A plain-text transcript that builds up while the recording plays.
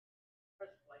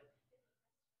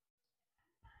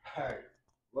All right.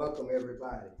 Welcome,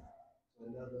 everybody, to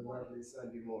another lovely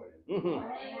Sunday morning. Mm-hmm.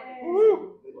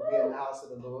 Good to be in the house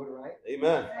of the Lord, right?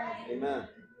 Amen. Amen.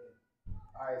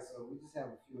 All right, so we just have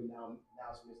a few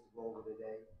announcements to go over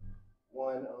today.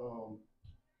 One,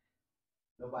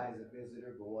 nobody's a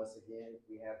visitor, but once again, if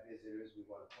we have visitors, we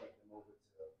want to point them over to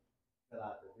fill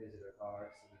out the visitor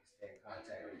card so we can stay in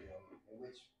contact with them. In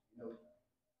which,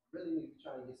 really need to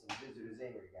try to get some visitors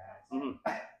in here, guys. Mm-hmm.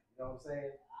 You know what I'm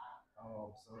saying?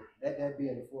 So that be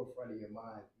in the forefront of your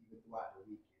mind even throughout the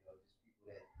week. Just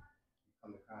people that you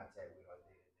come in contact with on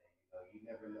day to day. You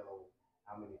never know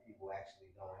how many people actually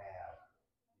don't have,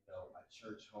 a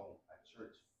church home, a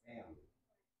church family.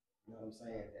 You know what I'm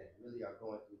saying? That really are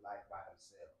going through life by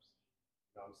themselves.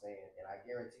 You know what I'm saying? And I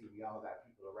guarantee we all got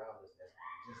people around us that's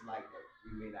just like that.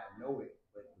 We may not know it,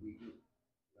 but we do.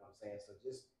 You know what I'm saying? So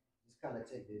just kind of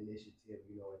take the initiative,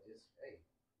 and just, hey,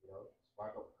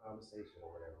 spark up a conversation or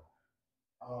whatever.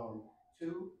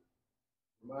 Two,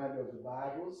 reminder of the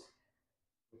Bibles,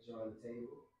 which are on the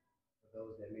table for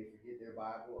those that may forget their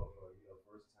Bible or for,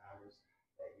 first timers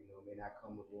that, may not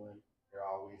come with one. They're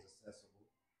always accessible.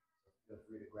 So feel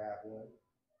free to grab one.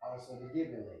 Also, the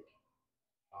giving link.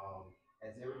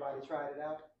 Has everybody tried it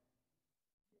out?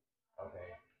 Okay.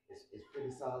 It's pretty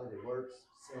solid. It works.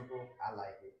 Simple. I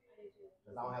like it.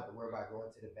 Because I don't have to worry about going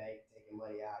to the bank, taking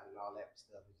money out and all that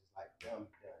stuff. It's just like, done.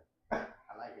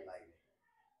 I like it like that.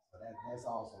 So that's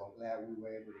awesome. I'm glad we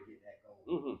were able to get that going.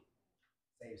 Mm-hmm.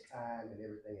 Saves time and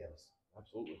everything else.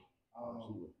 Absolutely.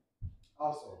 Absolutely.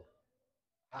 Also,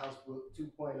 Housebook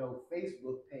 2.0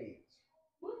 Facebook page.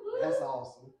 That's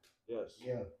awesome. Yes.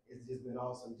 Yeah, it's just been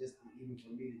awesome even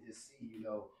for me to just see,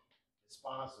 the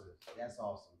sponsors. That's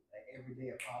awesome. Like every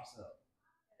day it pops up.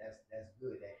 That's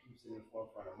good. That keeps it in the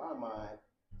forefront of my mind.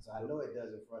 So I know it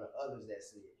does in front of others that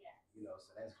see it.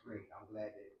 So that's great. I'm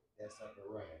glad that that's up and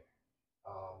running.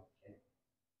 And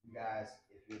you guys,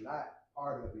 if you're not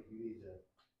part of it, you need to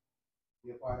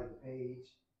be a part of the page,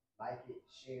 like it,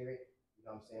 share it. You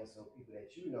know what I'm saying? So people that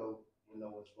will know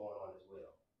what's going on as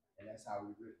well. And that's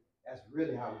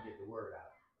really how we get the word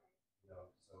out.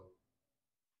 So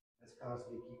let's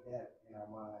constantly keep that in our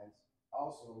minds.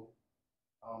 Also,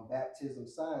 baptism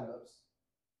signups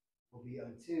will be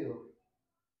until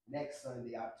next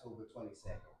Sunday, October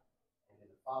 22nd. And then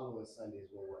the following Sunday is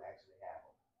when we'll actually have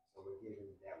them. So we're giving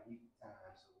that week time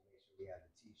so we make sure we have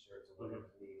the t-shirts or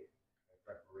whatever's needed in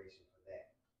preparation for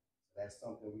that. So that's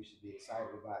something we should be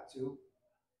excited about too,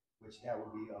 which that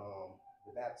will be,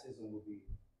 the baptism will be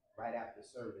right after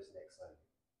service next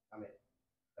Sunday.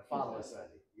 The following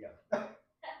Sunday, yeah.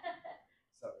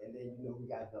 So, and then, we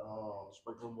got the,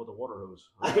 sprinkle them with a water hose.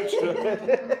 Make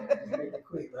it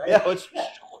quick, right? Yeah.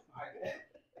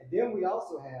 And then we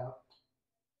also have,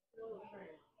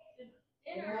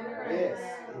 yes,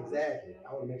 exactly.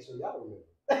 I want to make sure y'all remember.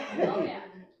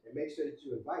 And make sure that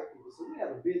you invite people. So we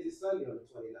have a busy Sunday on the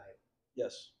 29th.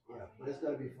 Yes. Yeah, but it's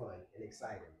going to be fun and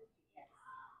exciting.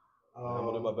 I'm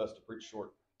going to do my best to preach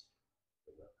short.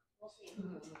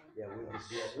 Yeah,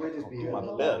 we'll just be my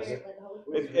best.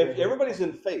 If everybody's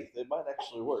in faith, it might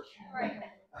actually work. Right.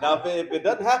 Now, if it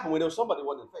doesn't happen, we know somebody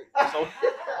wasn't in faith. So,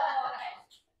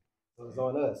 so it's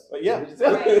on us. But yeah.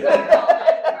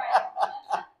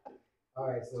 All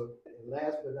right. So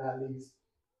last but not least,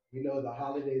 we know the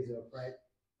holidays are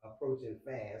approaching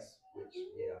fast. Which,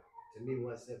 to me,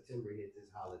 once September hits,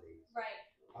 it's holidays.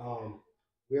 Right.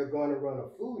 We're going to run a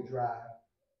food drive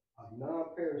of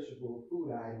non-perishable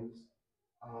food items,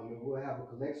 and we'll have a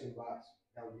collection box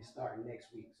that will be starting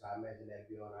next week. So I imagine that'll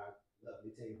be on our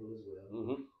lovely table as well.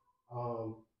 Mm-hmm.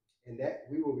 And that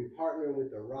we will be partnering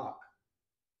with The Rock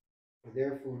for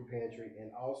their food pantry and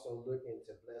also looking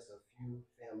to bless a few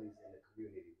families in the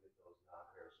community with those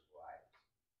non-perishable items.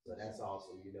 So that's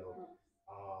awesome.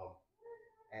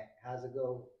 How's it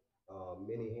go?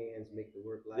 Many hands make the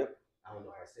work light. Yep. I don't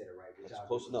know if I said it right. That's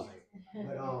close enough.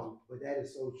 But that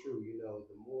is so true.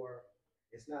 The more,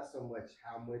 it's not so much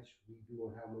how much we do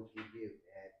and how much we give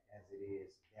as it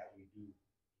is that we do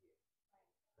give.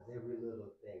 Because every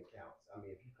little thing counts. I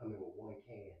mean, if you come in with one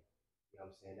can, you know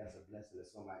what I'm saying, that's a blessing to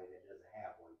somebody that doesn't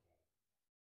have one can.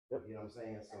 Yep. You know what I'm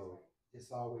saying? So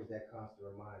it's always that constant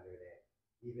reminder that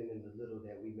even in the little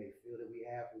that we may feel that we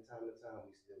have from time to time,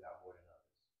 we still got more than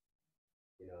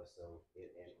others. So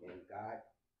and God,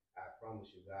 I promise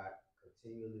you, God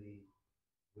continually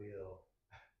will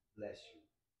bless you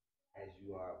as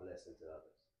you are a blessing to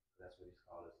others. That's what He's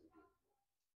called us to do.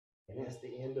 And that's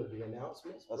the end of the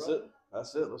announcements. That's it.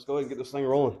 That's it. Let's go ahead and get this thing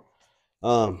rolling.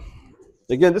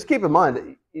 Again, just keep in mind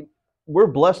that we're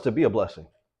blessed to be a blessing,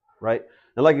 right?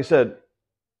 And like you said,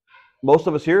 most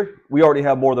of us here, we already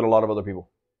have more than a lot of other people.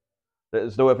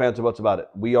 There's no ifs, ands, or buts about it.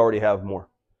 We already have more.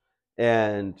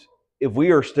 And if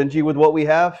we are stingy with what we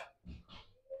have,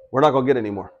 we're not going to get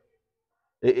any more.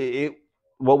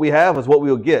 What we have is what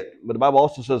we'll get. But the Bible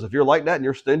also says if you're like that and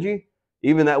you're stingy,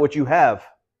 even that which you have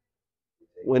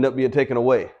will end up being taken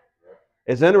away.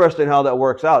 It's interesting how that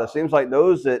works out. It seems like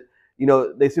those that,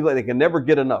 they seem like they can never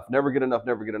get enough, never get enough,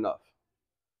 never get enough.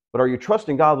 But are you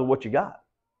trusting God with what you got?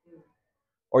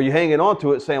 Or are you hanging on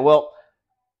to it saying, well,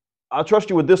 I'll trust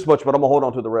you with this much, but I'm going to hold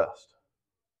on to the rest.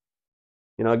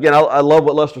 Again, I love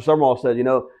what Lester Summerall said.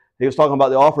 He was talking about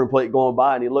the offering plate going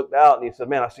by, and he looked out and he said,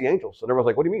 man, I see angels. And everyone's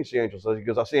like, what do you mean you see angels? He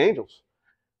goes, I see angels.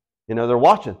 They're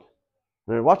watching.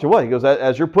 And they're watching what? He goes,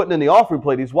 as you're putting in the offering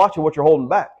plate, he's watching what you're holding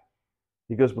back.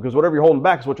 He goes, because whatever you're holding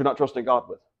back is what you're not trusting God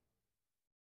with.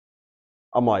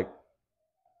 I'm like,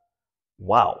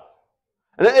 wow.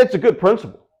 And it's a good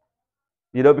principle,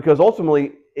 because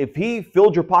ultimately, if he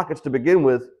filled your pockets to begin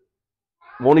with,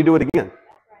 won't he do it again?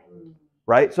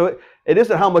 Right? So it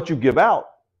isn't how much you give out.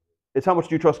 It's how much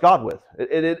do you trust God with.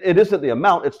 It isn't the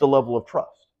amount, it's the level of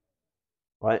trust.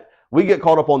 Right? We get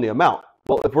caught up on the amount.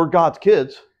 Well, if we're God's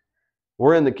kids,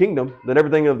 we're in the kingdom, then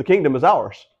everything of the kingdom is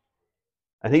ours.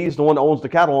 And he's the one that owns the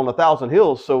cattle on 1,000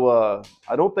 hills. So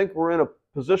I don't think we're in a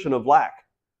position of lack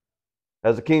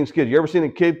as a king's kid. You ever seen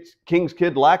a king's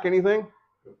kid lack anything?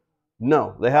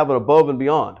 No, they have it above and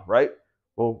beyond, right?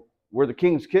 Well, we're the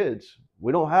king's kids.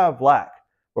 We don't have lack.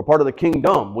 We're part of the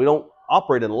kingdom. We don't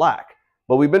operate in lack.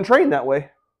 But we've been trained that way.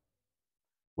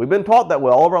 We've been taught that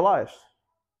way all of our lives.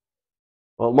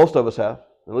 Well, most of us have.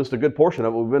 At least a good portion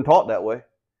of it. We've been taught that way.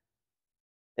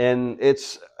 And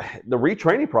it's the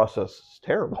retraining process is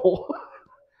terrible.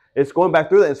 It's going back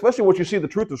through that, especially once you see the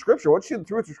truth of Scripture. Once you see the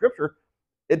truth of Scripture,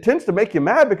 it tends to make you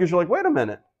mad because you're like, wait a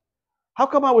minute. How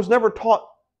come I was never taught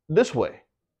this way?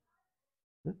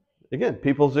 Again,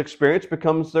 people's experience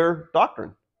becomes their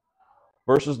doctrine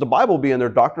versus the Bible being their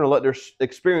doctrine and let their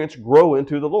experience grow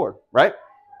into the Lord, right?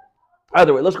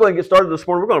 Either way, let's go ahead and get started this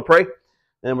morning. We're going to pray,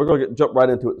 and we're going to jump right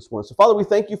into it this morning. So, Father, we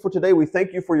thank you for today. We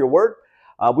thank you for your word.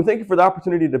 We thank you for the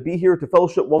opportunity to be here, to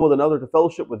fellowship one with another, to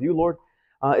fellowship with you, Lord.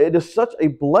 It is such a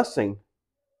blessing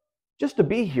just to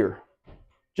be here,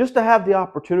 just to have the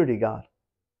opportunity, God,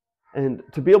 and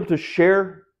to be able to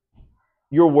share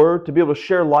your word, to be able to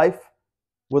share life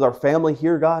with our family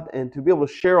here, God, and to be able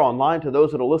to share online to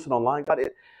those that will listen online, God.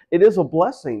 It is a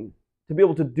blessing to be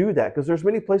able to do that because there's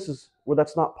many places where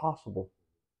that's not possible.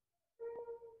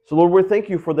 So, Lord, we thank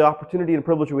you for the opportunity and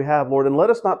privilege we have, Lord, and let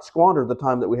us not squander the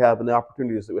time that we have and the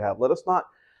opportunities that we have. Let us not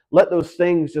let those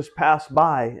things just pass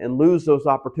by and lose those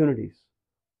opportunities.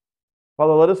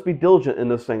 Father, let us be diligent in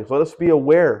those things. Let us be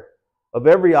aware of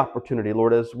every opportunity,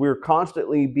 Lord, as we're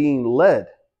constantly being led.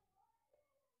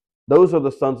 Those are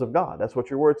the sons of God. That's what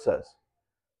your word says.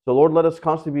 So, Lord, let us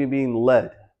constantly be being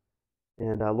led.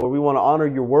 And, Lord, we want to honor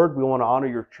your word. We want to honor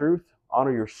your truth,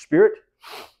 honor your spirit,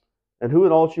 and who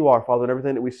and all that you are, Father, in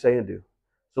everything that we say and do.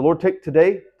 So, Lord,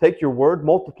 take your word,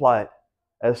 multiply it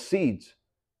as seeds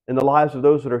in the lives of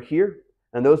those that are here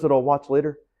and those that will watch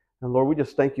later. And, Lord, we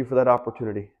just thank you for that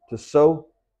opportunity to sow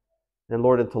and,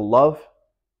 Lord, and to love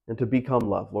and to become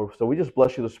love, Lord. So we just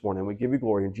bless you this morning. We give you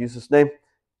glory in Jesus' name.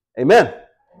 Amen.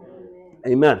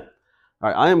 Amen. All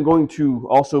right, I am going to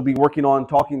also be working on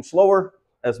talking slower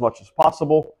as much as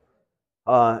possible,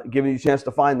 giving you a chance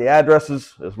to find the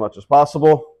addresses as much as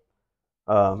possible.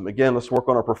 Again, let's work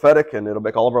on our prophetic, and it'll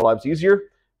make all of our lives easier.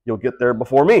 You'll get there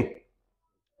before me.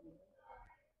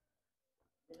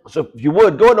 So if you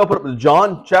would, go ahead and open up to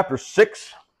John chapter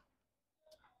 6,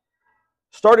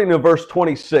 starting in verse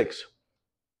 26.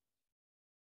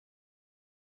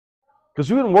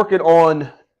 Because we've been working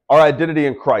on our identity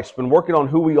in Christ, been working on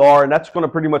who we are, and that's going to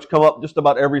pretty much come up just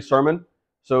about every sermon.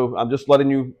 So I'm just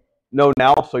letting you know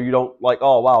now so you don't like,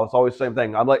 oh, wow, it's always the same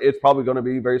thing. I'm like, it's probably going to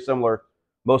be very similar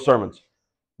most sermons.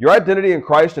 Your identity in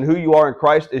Christ and who you are in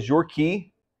Christ is your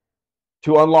key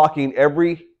to unlocking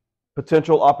every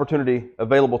potential opportunity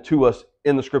available to us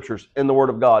in the Scriptures, in the Word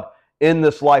of God, in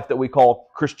this life that we call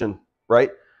Christian, right?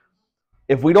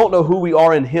 If we don't know who we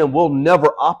are in Him, we'll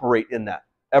never operate in that,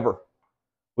 ever.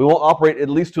 We won't operate at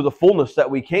least to the fullness that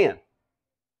we can.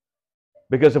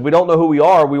 Because if we don't know who we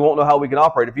are, we won't know how we can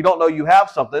operate. If you don't know you have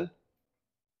something,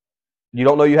 you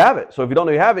don't know you have it. So if you don't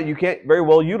know you have it, you can't very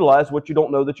well utilize what you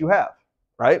don't know that you have,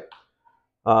 right?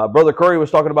 Brother Curry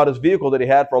was talking about his vehicle that he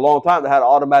had for a long time that had an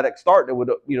automatic start that would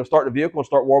start the vehicle and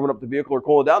start warming up the vehicle or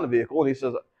cooling down the vehicle. And he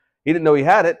says he didn't know he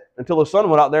had it until his son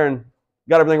went out there and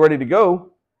got everything ready to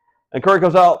go. And Curry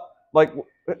goes out like,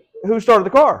 who started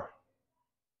the car?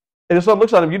 And his son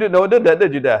looks at him, you didn't know it did that,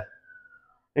 did you, Dad?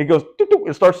 And he goes,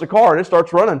 it starts the car and it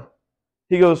starts running.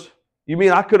 He goes, you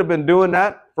mean I could have been doing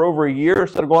that for over a year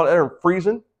instead of going out there and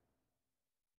freezing.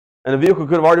 And the vehicle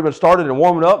could have already been started and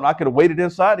warming up, and I could have waited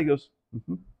inside. He goes,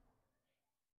 mm-hmm.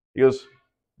 He goes,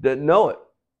 didn't know it.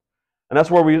 And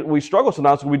that's where we struggle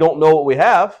sometimes because we don't know what we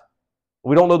have.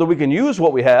 We don't know that we can use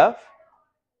what we have.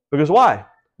 Because why?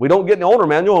 We don't get in the owner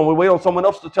manual and we wait on someone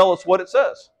else to tell us what it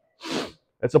says.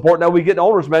 It's important that we get in the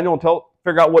owner's manual and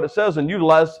figure out what it says and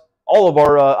utilize all of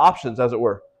our options, as it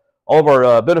were. All of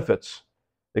our benefits,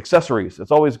 accessories.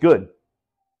 It's always good.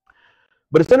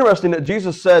 But it's interesting that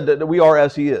Jesus said that we are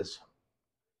as He is.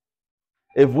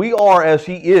 If we are as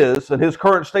He is, and His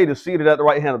current state is seated at the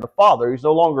right hand of the Father, He's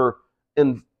no longer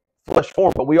in flesh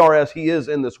form, but we are as He is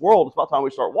in this world, it's about time we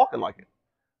start walking like it,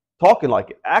 talking like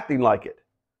it, acting like it,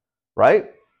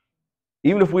 right?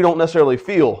 Even if we don't necessarily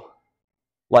feel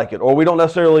like it, or we don't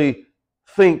necessarily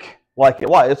think like it.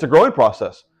 Why? It's a growing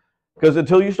process. Because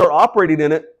until you start operating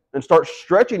in it and start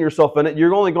stretching yourself in it,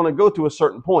 you're only going to go to a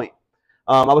certain point.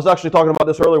 I was actually talking about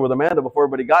this earlier with Amanda before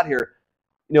everybody got here.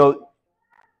 You know,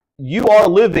 you are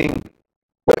living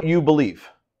what you believe.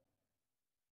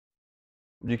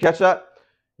 Did you catch that?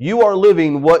 You are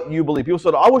living what you believe. People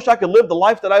said, I wish I could live the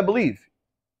life that I believe.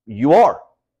 You are.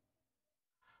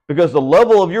 Because the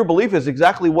level of your belief is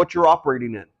exactly what you're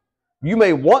operating in. You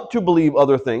may want to believe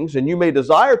other things, and you may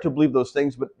desire to believe those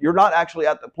things, but you're not actually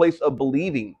at the place of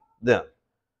believing them.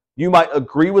 You might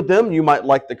agree with them. You might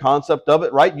like the concept of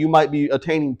it, right? You might be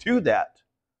attaining to that.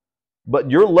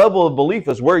 But your level of belief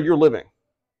is where you're living.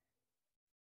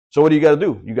 So what do you got to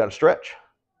do? You got to stretch.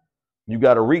 You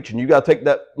got to reach, and you got to take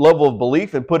that level of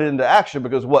belief and put it into action,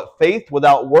 because what? Faith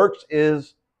without works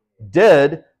is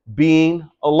dead being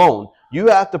alone. You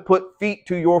have to put feet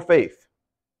to your faith.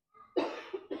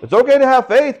 It's okay to have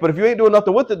faith, but if you ain't doing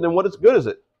nothing with it, then what good is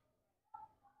it?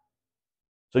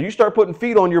 So you start putting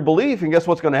feet on your belief, and guess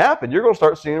what's going to happen? You're going to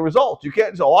start seeing results. You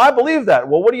can't say, oh, I believe that.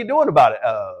 Well, what are you doing about it?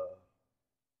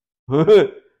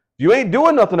 If you ain't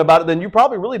doing nothing about it, then you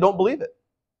probably really don't believe it.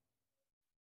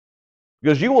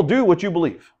 Because you will do what you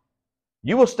believe.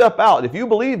 You will step out. If you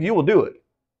believe, you will do it.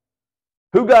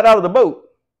 Who got out of the boat?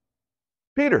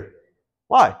 Peter.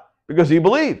 Why? Because he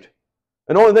believed.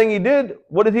 And the only thing he did,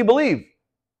 what did he believe?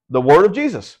 The word of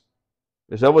Jesus.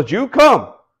 He said, "Would you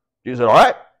come?" Jesus said, "All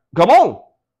right, come on."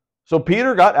 So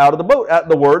Peter got out of the boat at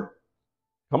the word,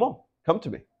 "Come on, come to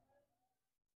me."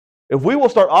 If we will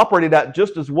start operating that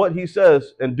just as what he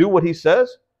says and do what he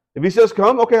says, if he says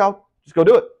come, okay, I'll just go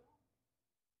do it.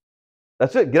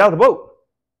 That's it. Get out of the boat.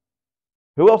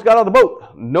 Who else got out of the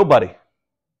boat? Nobody.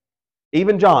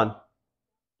 Even John,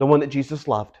 the one that Jesus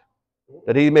loved.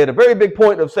 That he made a very big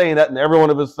point of saying that in every one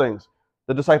of his things.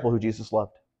 The disciple who Jesus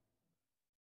loved.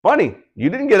 Funny,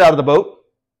 you didn't get out of the boat.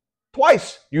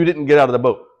 Twice you didn't get out of the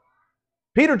boat.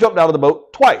 Peter jumped out of the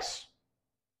boat twice.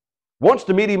 Once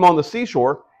to meet him on the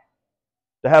seashore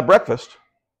to have breakfast,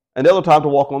 and the other time to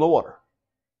walk on the water.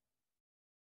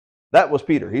 That was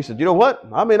Peter. He said, you know what?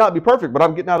 I may not be perfect, but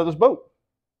I'm getting out of this boat.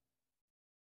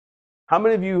 How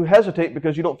many of you hesitate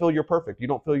because you don't feel you're perfect? You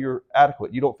don't feel you're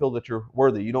adequate. You don't feel that you're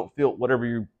worthy. You don't feel whatever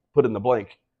you put in the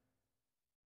blank.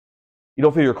 You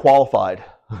don't feel you're qualified.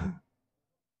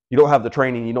 You don't have the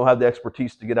training. You don't have the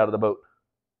expertise to get out of the boat.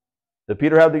 Did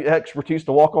Peter have the expertise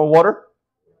to walk on water?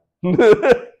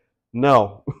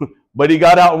 No. But he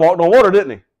got out and walked on water,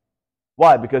 didn't he?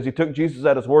 Why? Because he took Jesus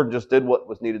at his word and just did what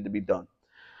was needed to be done.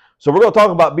 So we're going to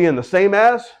talk about being the same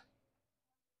as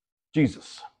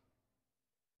Jesus.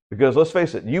 Because let's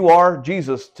face it, you are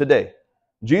Jesus today.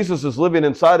 Jesus is living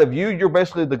inside of you. You're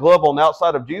basically the glove on the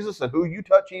outside of Jesus, and who you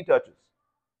touch, he touches.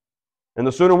 And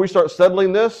the sooner we start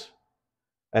settling this,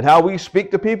 and how we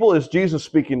speak to people is Jesus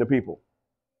speaking to people.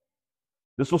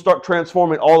 This will start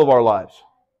transforming all of our lives.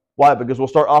 Why? Because we'll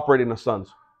start operating as sons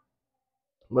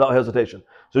without hesitation.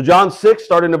 So John 6,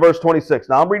 starting in verse 26.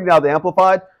 Now I'm reading out the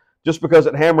Amplified just because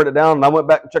it hammered it down, and I went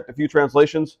back and checked a few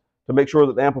translations to make sure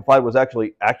that the Amplified was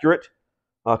actually accurate.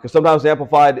 Because sometimes the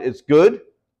Amplified is good,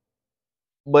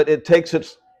 but it takes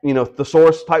its,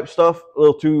 thesaurus type stuff a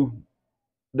little too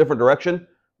different direction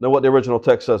than what the original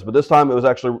text says. But this time it was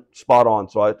actually spot on,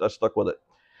 so I stuck with it.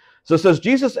 So it says,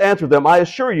 Jesus answered them, I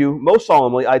assure you, most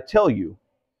solemnly, I tell you,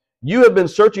 you have been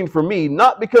searching for me,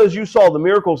 not because you saw the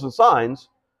miracles and signs,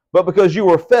 but because you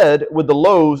were fed with the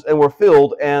loaves and were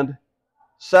filled and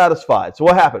satisfied. So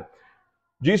what happened?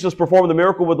 Jesus performed the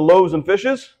miracle with the loaves and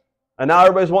fishes, and now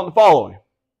everybody's wanting to follow him.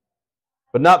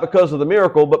 But not because of the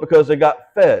miracle, but because they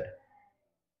got fed.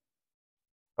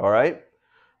 All right?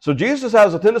 So Jesus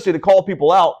has a tendency to call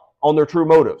people out on their true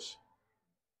motives,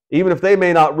 even if they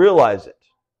may not realize it.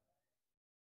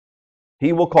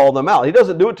 He will call them out. He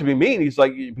doesn't do it to be mean. He's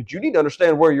like, but you need to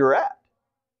understand where you're at.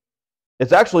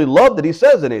 It's actually love that he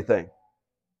says anything.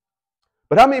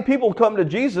 But how many people come to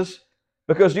Jesus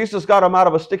because Jesus got them out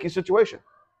of a sticky situation?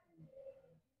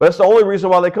 But that's the only reason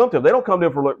why they come to him. They don't come to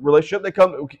him for a relationship. They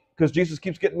come because Jesus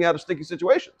keeps getting me out of sticky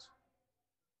situations.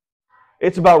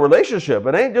 It's about relationship.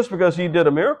 It ain't just because he did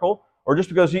a miracle or just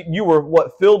because you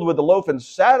were filled with the loaf and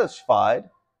satisfied.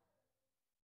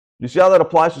 You see how that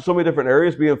applies to so many different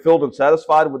areas, being filled and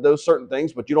satisfied with those certain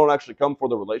things, but you don't actually come for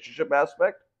the relationship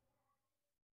aspect?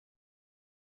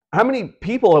 How many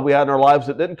people have we had in our lives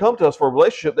that didn't come to us for a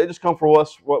relationship? They just come for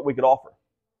us what we could offer.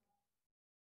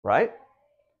 Right?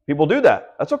 People do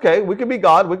that. That's okay. We can be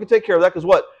God. We can take care of that because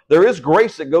what? There is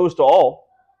grace that goes to all.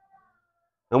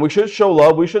 And we should show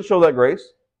love. We should show that grace.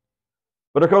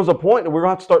 But there comes a point that we're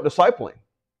going to have to start discipling.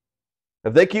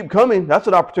 If they keep coming, that's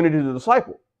an opportunity to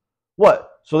disciple. What?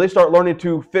 So they start learning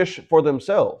to fish for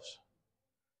themselves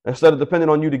instead of depending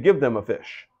on you to give them a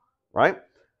fish. Right?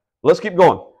 Let's keep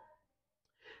going.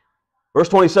 Verse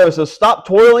 27 says, stop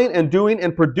toiling and doing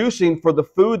and producing for the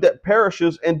food that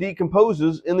perishes and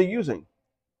decomposes in the using.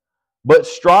 But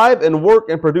strive and work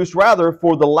and produce rather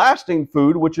for the lasting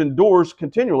food which endures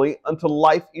continually unto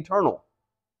life eternal.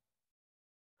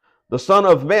 The Son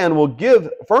of Man will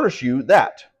furnish you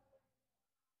that.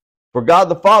 For God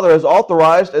the Father has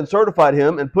authorized and certified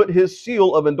him and put his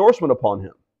seal of endorsement upon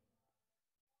him.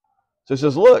 So he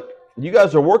says, look, you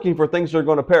guys are working for things that are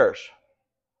going to perish.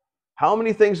 How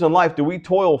many things in life do we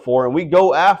toil for and we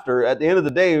go after at the end of the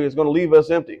day is going to leave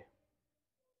us empty?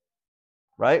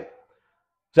 Right?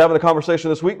 I was having a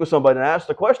conversation this week with somebody and I asked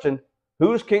the question,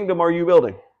 whose kingdom are you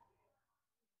building?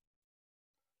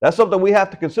 That's something we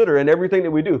have to consider in everything that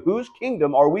we do. Whose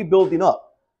kingdom are we building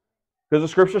up? Because the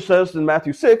scripture says in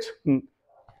Matthew 6, to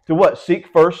what? Seek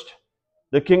first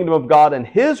the kingdom of God and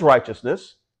his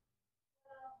righteousness,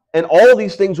 and all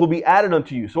these things will be added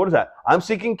unto you. So what is that? I'm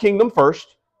seeking kingdom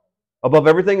first above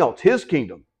everything else. His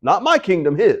kingdom. Not my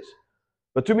kingdom, his.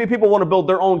 But too many people want to build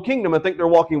their own kingdom and think they're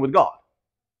walking with God.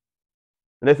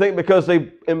 And they think because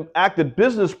they acted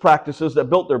business practices that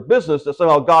built their business that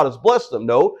somehow God has blessed them.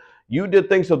 No, you did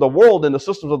things of the world and the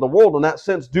systems of the world in that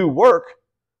sense do work.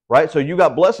 Right? So you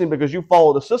got blessing because you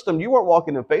followed the system. You weren't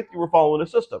walking in faith. You were following the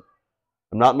system.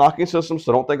 I'm not knocking systems,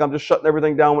 so don't think I'm just shutting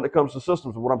everything down when it comes to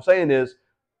systems. But what I'm saying is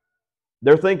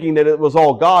they're thinking that it was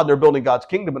all God. They're building God's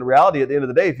kingdom. In reality, at the end of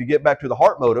the day, if you get back to the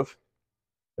heart motive,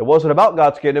 it wasn't about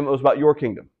God's kingdom. It was about your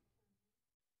kingdom.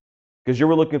 Because you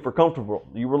were looking for comfortable.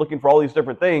 You were looking for all these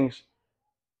different things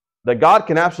that God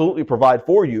can absolutely provide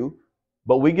for you,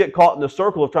 but we get caught in the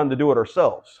circle of trying to do it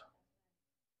ourselves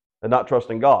and not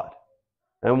trusting God.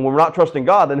 And when we're not trusting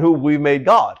God, then who have we made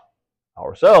God?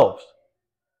 Ourselves.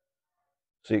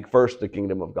 Seek first the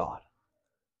kingdom of God.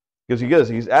 Because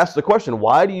he's asked the question,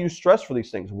 why do you stress for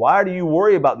these things? Why do you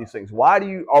worry about these things? Why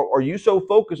are you so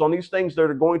focused on these things that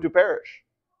are going to perish?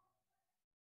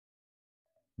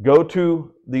 Go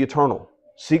to the eternal.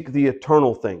 Seek the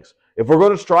eternal things. If we're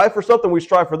going to strive for something, we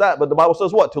strive for that. But the Bible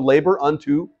says what? To labor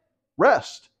unto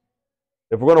rest.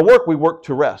 If we're going to work, we work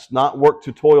to rest, not work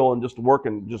to toil and just work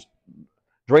and just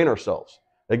drain ourselves.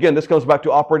 Again, this comes back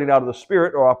to operating out of the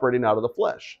spirit or operating out of the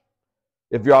flesh.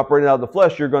 If you're operating out of the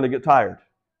flesh, you're going to get tired.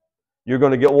 You're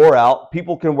going to get wore out.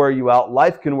 People can wear you out.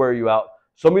 Life can wear you out.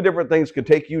 So many different things can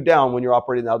take you down when you're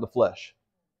operating out of the flesh.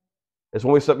 It's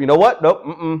when we say, you know what? Nope,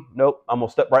 nope. I'm going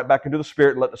to step right back into the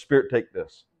spirit and let the spirit take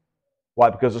this.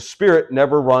 Why? Because the spirit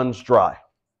never runs dry.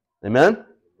 Amen?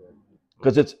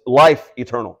 Because it's life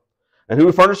eternal. And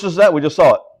who furnishes that? We just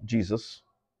saw it. Jesus.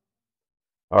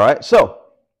 All right, so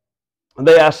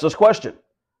they asked this question.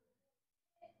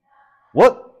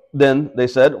 What then, they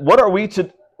said, what are we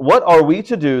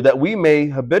to do that we may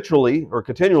habitually or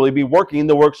continually be working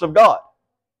the works of God?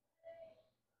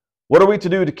 What are we to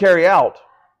do to carry out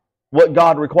what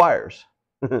God requires?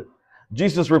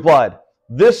 Jesus replied,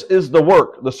 this is the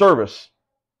work, the service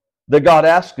that God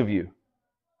asks of you,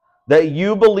 that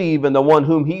you believe in the one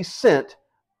whom he sent,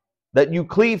 that you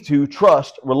cleave to,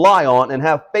 trust, rely on, and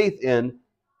have faith in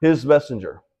his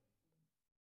messenger.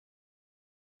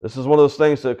 This is one of those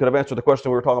things that could have answered the question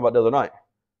we were talking about the other night.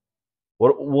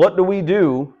 What do we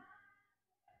do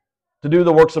to do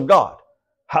the works of God?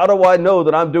 How do I know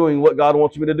that I'm doing what God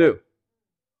wants me to do?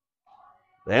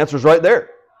 The answer is right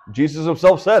there. Jesus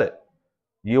himself said it.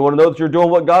 You want to know that you're doing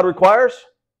what God requires?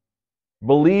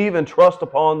 Believe and trust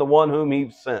upon the one whom he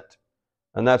sent.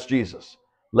 And that's Jesus.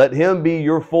 Let him be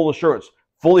your full assurance.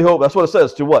 Fully hope. That's what it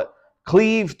says. To what?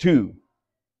 Cleave to.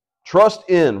 Trust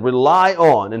in. Rely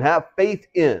on. And have faith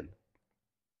in.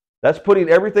 That's putting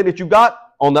everything that you got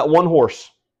on that one horse.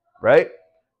 Right?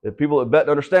 If people that bet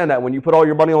understand that. When you put all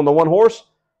your money on the one horse,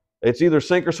 it's either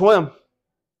sink or swim.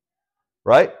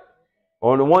 Right?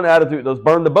 Or in the one attitude, those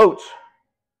burn the boats.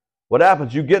 What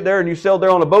happens? You get there and you sail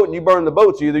there on a boat and you burn the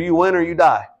boat. So either you win or you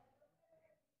die.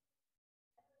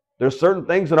 There's certain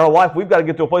things in our life we've got to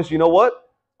get to a place, you know what?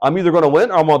 I'm either going to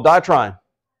win or I'm going to die trying.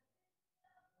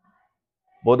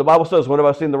 But the Bible says, when have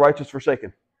I seen the righteous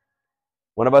forsaken?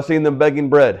 When have I seen them begging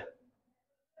bread?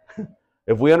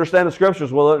 If we understand the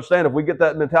scriptures, we'll understand if we get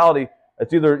that mentality,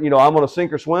 it's either, I'm going to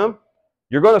sink or swim.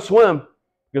 You're going to swim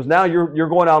because now you're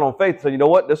going out on faith. So you know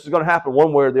what? This is going to happen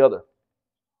one way or the other.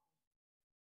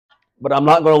 But I'm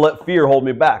not going to let fear hold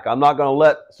me back. I'm not going to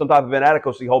let some type of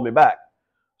inadequacy hold me back.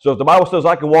 So if the Bible says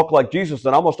I can walk like Jesus,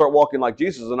 then I'm going to start walking like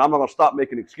Jesus, and I'm not going to stop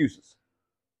making excuses.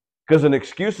 Because an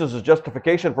excuse is a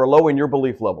justification for lowering your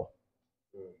belief level.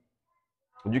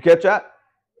 Did you catch that?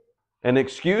 An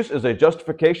excuse is a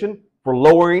justification for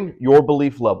lowering your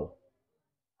belief level.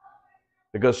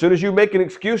 Because as soon as you make an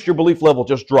excuse, your belief level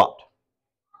just dropped.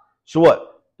 So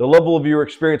what? The level of your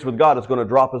experience with God is going to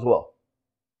drop as well.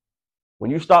 When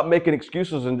you stop making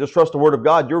excuses and just trust the Word of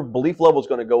God, your belief level is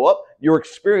going to go up, your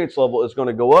experience level is going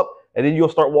to go up, and then you'll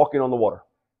start walking on the water. Does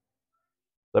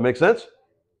that make sense?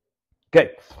 Okay,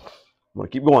 I'm going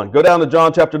to keep going. Go down to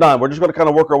John chapter 9. We're just going to kind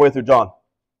of work our way through John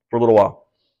for a little while.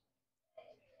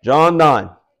 John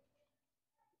 9,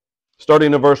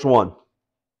 starting in verse 1.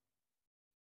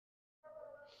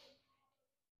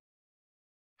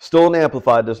 Still in the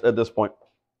Amplified at this point.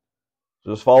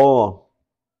 So just follow along.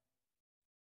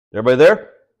 Everybody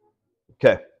there?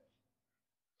 Okay.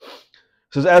 It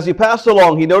says, as he passed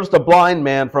along, he noticed a blind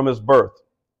man from his birth.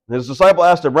 And his disciple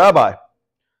asked him, Rabbi,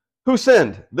 who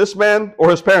sinned, this man or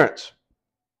his parents?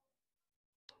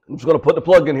 I'm just going to put the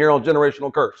plug in here on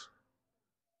generational curse.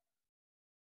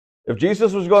 If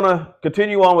Jesus was going to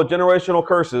continue on with generational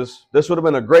curses, this would have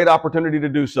been a great opportunity to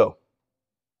do so.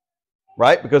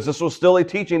 Right? Because this was still a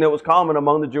teaching that was common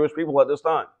among the Jewish people at this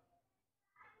time.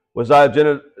 Was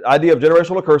the idea of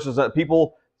generational curses that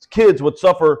kids would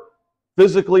suffer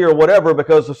physically or whatever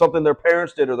because of something their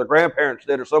parents did or their grandparents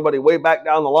did or somebody way back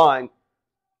down the line,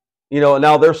 and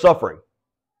now they're suffering.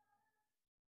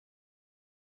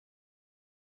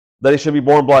 That he should be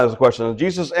born blind is the question. And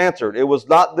Jesus answered, it was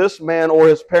not this man or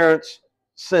his parents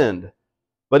sinned,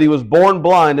 but he was born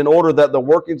blind in order that the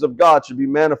workings of God should be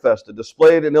manifested,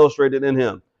 displayed and illustrated in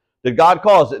him. Did God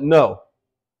cause it? No.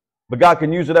 But God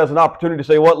can use it as an opportunity to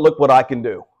say, look what I can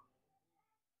do.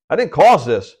 I didn't cause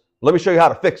this. Let me show you how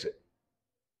to fix it.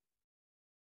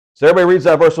 So everybody reads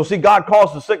that verse. So see, God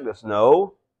caused the sickness.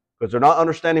 No, because they're not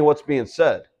understanding what's being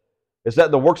said. It's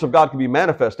that the works of God can be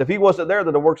manifest. If he wasn't there,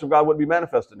 then the works of God wouldn't be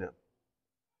manifest in him.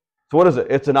 So what is it?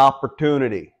 It's an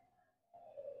opportunity.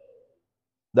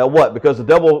 That what? Because the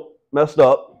devil messed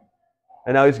up,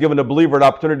 and now he's given the believer an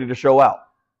opportunity to show out.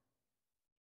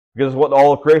 Because it's what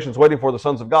all of creation is waiting for the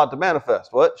sons of God to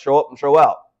manifest. What? Show up and show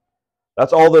out.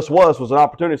 That's all this was an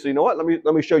opportunity to say, you know what?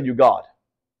 Let me show you God.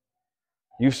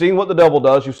 You've seen what the devil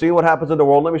does. You've seen what happens in the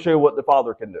world. Let me show you what the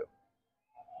Father can do.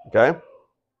 Okay?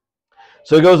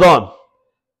 So he goes on.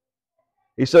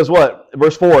 He says what?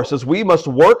 Verse 4 says, we must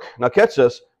work. Now catch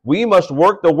this. We must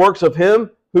work the works of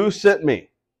him who sent me.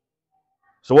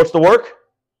 So what's the work?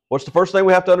 What's the first thing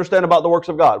we have to understand about the works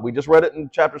of God? We just read it in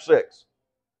chapter 6.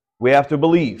 We have to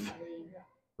believe,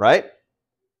 right?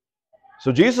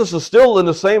 So Jesus is still in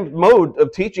the same mode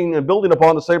of teaching and building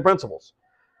upon the same principles.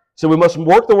 So we must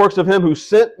work the works of him who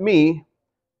sent me.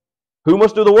 Who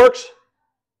must do the works?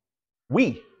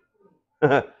 We.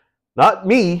 Not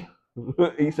me.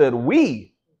 He said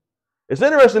we. It's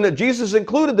interesting that Jesus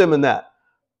included them in that.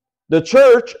 The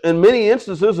church, in many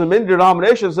instances, in many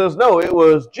denominations, says, no, it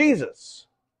was Jesus.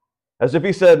 As if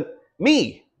he said,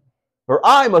 me, or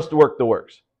I must work the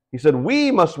works. He said,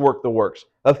 we must work the works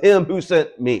of him who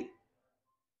sent me.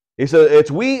 He said, it's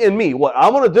we and me. What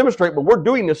I'm going to demonstrate, but we're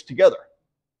doing this together.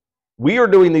 We are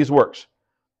doing these works.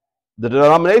 The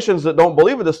denominations that don't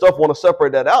believe in this stuff want to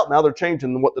separate that out. Now they're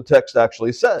changing what the text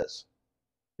actually says.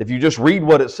 If you just read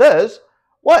what it says,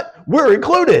 what? We're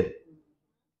included.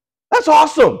 That's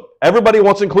awesome. Everybody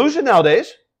wants inclusion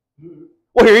nowadays.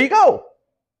 Well, here you go.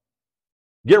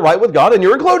 Get right with God and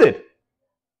you're included.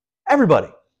 Everybody.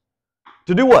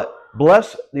 To do what?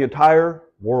 Bless the entire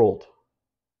world.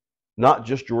 Not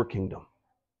just your kingdom.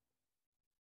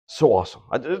 So awesome.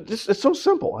 It's so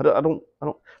simple. I don't.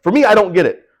 For me, I don't get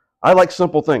it. I like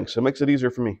simple things. It makes it easier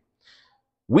for me.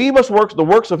 We must work the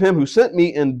works of him who sent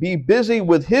me and be busy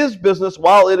with his business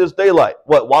while it is daylight.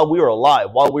 What? While we are alive,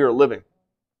 while we are living.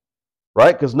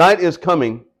 Right? Because night is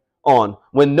coming on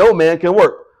when no man can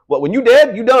work. What? When you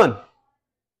dead, you done.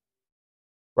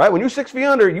 Right? When you're 6 feet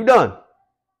under, you done.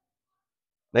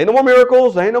 There ain't no more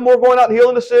miracles. There ain't no more going out and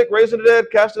healing the sick, raising the dead,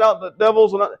 casting out the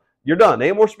devils. You're done. There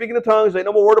ain't more speaking in tongues. There ain't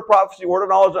no more word of prophecy, word of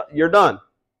knowledge. You're done.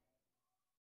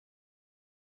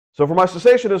 So for my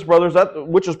cessationist brothers, that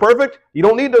which is perfect, you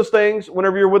don't need those things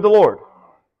whenever you're with the Lord.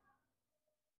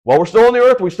 While we're still on the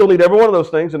earth, we still need every one of those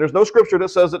things, and there's no scripture that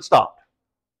says it stopped.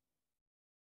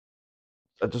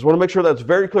 I just want to make sure that's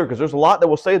very clear, because there's a lot that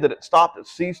will say that it stopped, it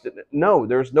ceased. No,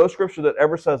 there's no scripture that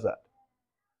ever says that.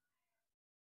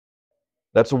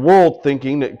 That's a world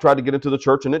thinking that tried to get into the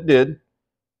church, and it did.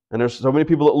 And there's so many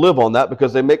people that live on that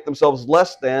because they make themselves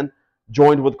less than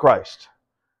joined with Christ.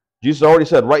 Jesus already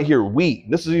said right here, we.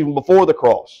 This is even before the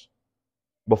cross,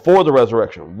 before the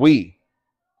resurrection, we.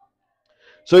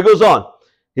 So he goes on.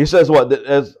 He says what? That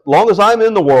as long as I'm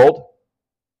in the world,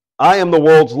 I am the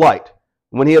world's light.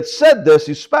 When he had said this,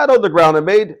 he spat on the ground and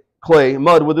made clay,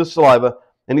 mud with his saliva,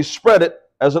 and he spread it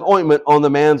as an ointment on the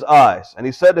man's eyes. And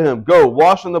he said to him, go,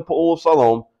 wash in the pool of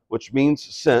Siloam, which means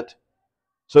sent.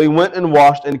 So he went and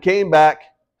washed and came back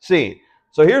seeing.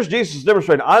 So here's Jesus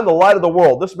demonstrating, I'm the light of the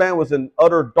world. This man was in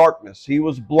utter darkness. He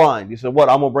was blind. He said, what?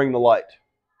 I'm going to bring the light.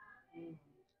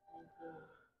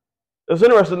 It's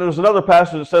interesting. There's another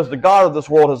passage that says the God of this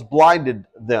world has blinded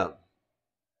them.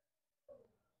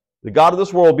 The God of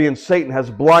this world, being Satan,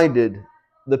 has blinded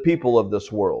the people of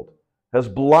this world, has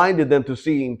blinded them to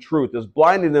seeing truth, has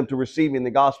blinded them to receiving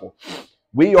the gospel.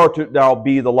 We are to now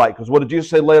be the light. Because what did Jesus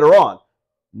say later on?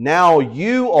 Now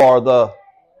you are the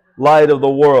light of the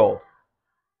world.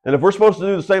 And if we're supposed to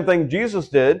do the same thing Jesus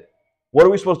did, what are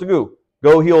we supposed to do?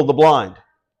 Go heal the blind.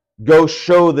 Go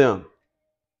show them.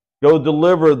 Go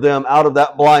deliver them out of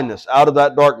that blindness, out of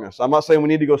that darkness. I'm not saying we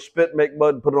need to go spit, make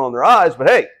mud, and put it on their eyes, but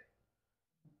hey,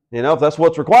 if that's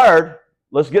what's required,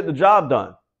 let's get the job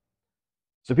done.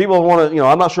 So people want to,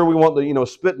 I'm not sure we want the,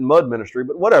 spit and mud ministry,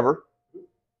 but whatever.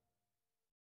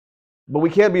 But we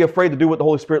can't be afraid to do what the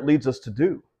Holy Spirit leads us to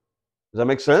do. Does that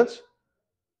make sense?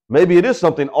 Maybe it is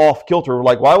something off kilter,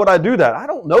 like, why would I do that? I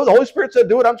don't know. The Holy Spirit said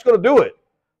do it. I'm just going to do it.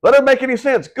 Let it make any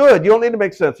sense. Good. You don't need to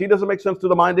make sense. He doesn't make sense to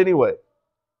the mind anyway.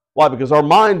 Why? Because our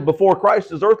mind before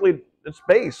Christ is earthly, it's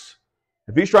base.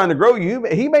 If he's trying to grow you,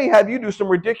 he may have you do some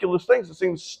ridiculous things that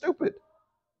seem stupid.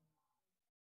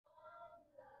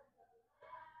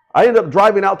 I ended up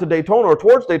driving out to Daytona or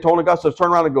towards Daytona. God says,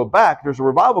 turn around and go back. There's a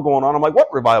revival going on. I'm like,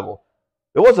 what revival?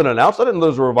 It wasn't announced. I didn't know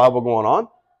there was a revival going on.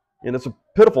 And it's a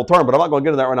pitiful term, but I'm not going to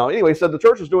get into that right now. Anyway, he said, the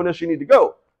church is doing this. You need to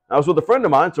go. I was with a friend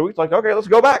of mine, so he's like, okay, let's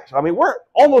go back. So, we're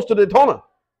almost to Daytona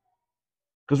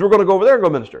because we're going to go over there and go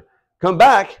minister. Come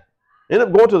back, end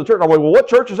up going to the church. I'm like, well, what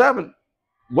church is happening?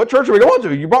 What church are we going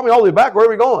to? You brought me all the way back. Where are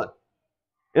we going?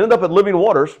 Ended up at Living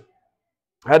Waters.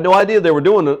 I had no idea they were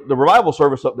doing the revival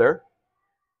service up there.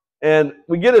 And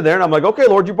we get in there, and I'm like, okay,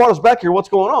 Lord, you brought us back here. What's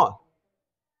going on?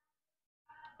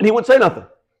 And he wouldn't say nothing.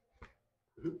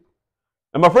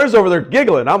 And my friend's over there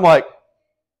giggling. I'm like,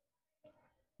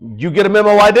 you get a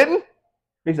memo I didn't?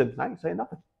 He said, I didn't say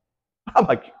nothing. I'm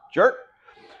like, jerk.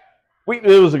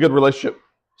 It was a good relationship.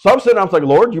 So I'm sitting there, I'm like,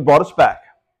 Lord, you brought us back.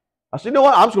 I said, you know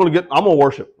what? I'm going to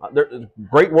worship. There's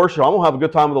great worship. I'm going to have a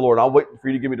good time with the Lord. I'll wait for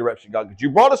you to give me direction, God, because you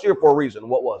brought us here for a reason.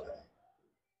 What was it?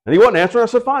 And he wasn't answering. I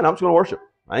said, fine, I'm just going to worship.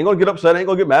 I ain't going to get upset. I ain't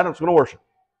going to get mad. I'm just going to worship.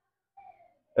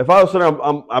 If I was sitting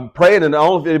there, I'm praying, and I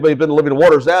don't know if anybody's been to Living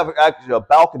Waters. They have actually a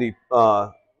balcony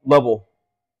level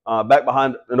back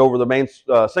behind and over the main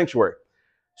sanctuary.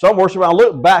 So I'm worshiping. I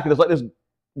look back, and it's like this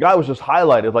guy was just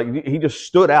highlighted. Like he just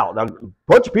stood out. Now, a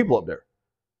bunch of people up there.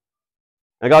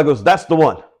 And God goes, that's the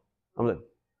one. I'm like,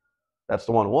 that's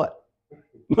the one what?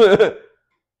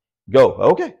 Go,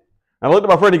 okay. And I looked at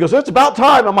my friend. He goes, it's about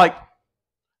time. I'm like,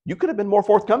 you could have been more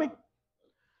forthcoming.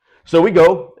 So we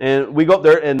go, and we go up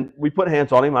there, and we put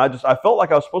hands on him. I felt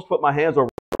like I was supposed to put my hands over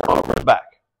his back.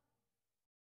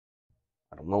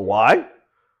 I don't know why.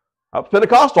 I was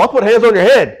Pentecostal. I put hands on your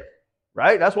head,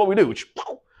 right? That's what we do.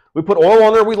 We put oil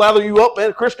on there. We lather you up,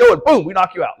 man, Crisco, and boom, we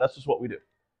knock you out. That's just what we do.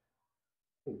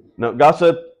 No, God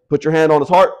said, put your hand on his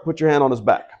heart, put your hand on his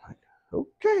back. I'm like,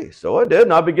 okay, so I did,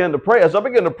 and I began to pray. As I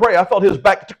began to pray, I felt his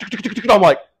back. I'm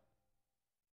like,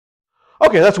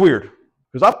 okay, that's weird.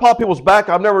 Because I've popped people's back.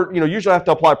 I've never, usually I have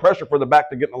to apply pressure for the back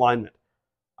to get in alignment.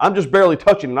 I'm just barely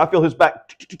touching, and I feel his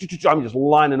back. I'm just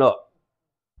lining up.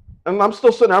 And I'm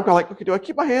still sitting there. I'm kind of like, okay, do I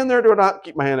keep my hand there or do I not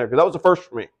keep my hand there? Because that was the first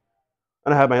for me.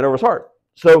 And I had my hand over his heart.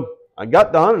 So I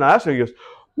got done, and I asked him, he goes,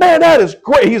 man, that is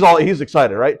great. He's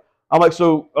excited, right? I'm like,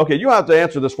 so, okay, you have to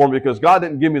answer this for me because God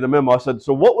didn't give me the memo. I said,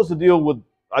 so what was the deal with,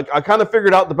 I kind of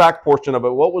figured out the back portion of it.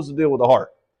 What was the deal with the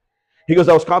heart? He goes,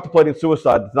 I was contemplating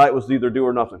suicide. Tonight was either do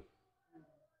or nothing.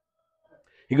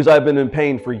 He goes, I've been in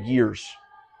pain for years.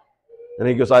 And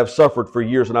he goes, I've suffered for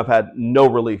years and I've had no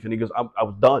relief. And he goes, I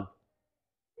was done.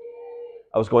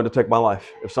 I was going to take my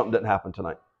life if something didn't happen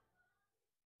tonight.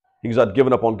 He goes, I'd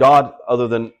given up on God other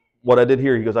than what I did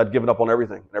here. He goes, I'd given up on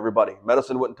everything and everybody.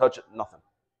 Medicine wouldn't touch it, nothing.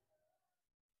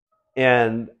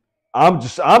 And I'm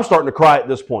starting to cry at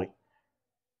this point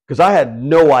because I had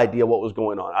no idea what was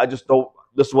going on. I just don't,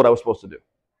 this is what I was supposed to do.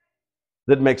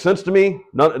 Didn't make sense to me.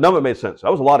 None of it made sense.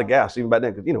 That was a lot of gas even back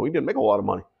then because, we didn't make a lot of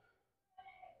money.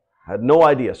 I had no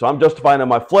idea. So I'm justifying in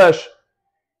my flesh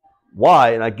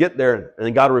why, and I get there and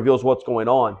then God reveals what's going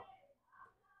on.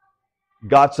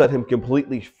 God set him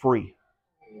completely free.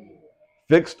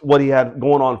 Fixed what he had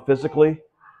going on physically.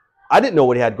 I didn't know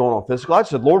what he had going on physically. I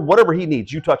said, Lord, whatever he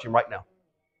needs, you touch him right now.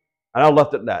 And I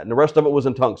left it at that. And the rest of it was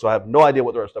in tongues, so I have no idea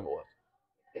what the rest of it was.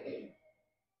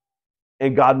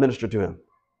 And God ministered to him.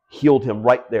 Healed him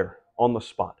right there on the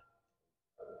spot.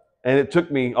 And it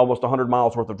took me almost 100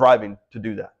 miles worth of driving to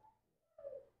do that.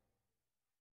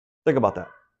 Think about that.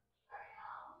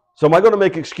 So am I going to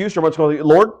make excuse, or am I just going to,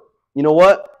 Lord, you know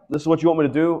what? This is what you want me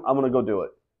to do. I'm going to go do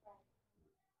it.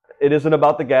 It isn't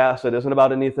about the gas. It isn't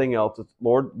about anything else. It's,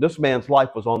 Lord, this man's life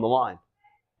was on the line.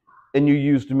 And you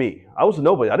used me. I was a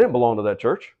nobody. I didn't belong to that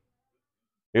church.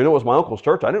 Even though it was my uncle's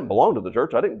church, I didn't belong to the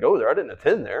church. I didn't go there. I didn't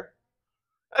attend there.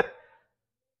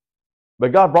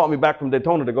 But God brought me back from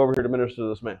Daytona to go over here to minister to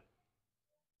this man.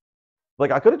 Like,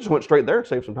 I could have just went straight there and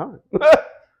saved some time.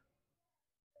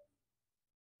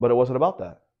 But it wasn't about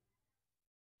that.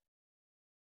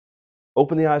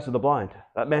 Open the eyes of the blind.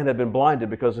 That man had been blinded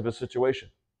because of his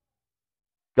situation.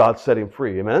 God set him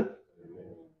free. Amen?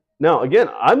 Now, again,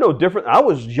 I'm no different. I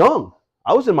was young.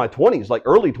 I was in my 20s, like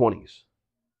early 20s.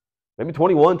 Maybe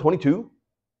 21, 22,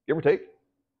 give or take.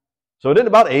 So it isn't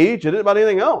about age. It isn't about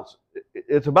anything else.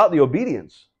 It's about the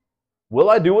obedience. Will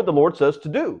I do what the Lord says to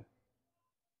do?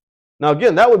 Now,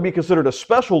 again, that would be considered a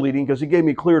special leading because he gave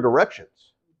me clear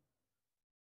directions.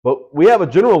 But we have a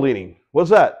general leading. What's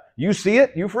that? You see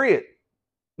it, you free it.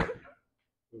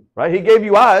 Right? He gave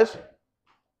you eyes.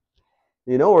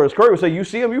 Or as Curry would say, you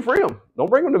see them, you free them. Don't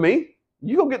bring them to me.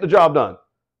 You go get the job done.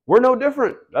 We're no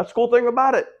different. That's the cool thing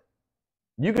about it.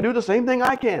 You can do the same thing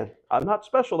I can. I'm not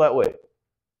special that way.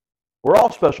 We're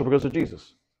all special because of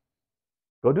Jesus.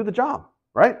 Go do the job,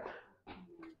 right? All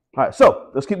right, so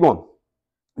let's keep going.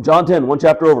 John 10, one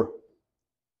chapter over.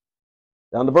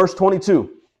 Down to verse 22.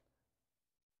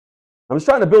 I'm just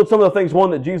trying to build some of the things, one,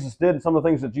 that Jesus did and some of the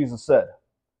things that Jesus said.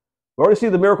 We already see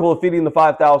the miracle of feeding the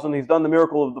 5,000. He's done the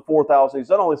miracle of the 4,000. He's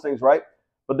done all these things, right?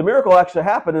 But the miracle actually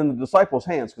happened in the disciples'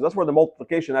 hands because that's where the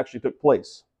multiplication actually took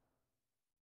place.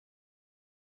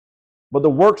 But the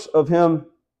works of him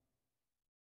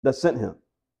that sent him.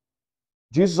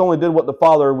 Jesus only did what the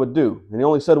Father would do, and he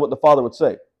only said what the Father would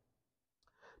say.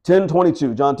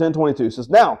 10:22, John 10:22 says,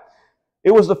 Now,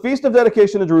 it was the feast of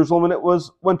dedication in Jerusalem, and it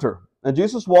was winter. And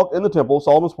Jesus walked in the temple,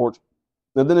 Solomon's porch,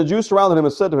 and then the Jews surrounded him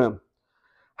and said to him,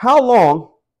 How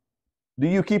long do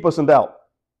you keep us in doubt?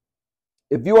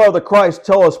 If you are the Christ,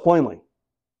 tell us plainly.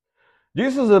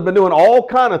 Jesus had been doing all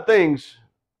kind of things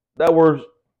that were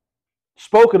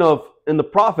spoken of in the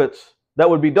prophets that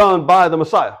would be done by the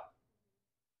Messiah.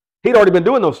 He'd already been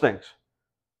doing those things.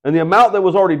 And the amount that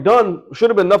was already done should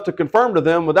have been enough to confirm to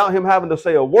them without him having to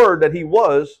say a word that he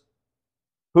was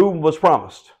who was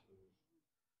promised.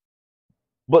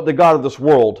 But the God of this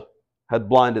world had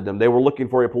blinded them. They were looking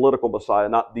for a political Messiah,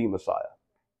 not the Messiah.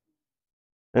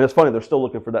 And it's funny, they're still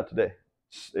looking for that today.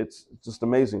 It's just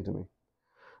amazing to me.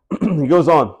 He goes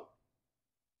on.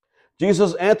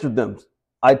 Jesus answered them,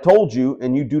 I told you,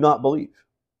 and you do not believe.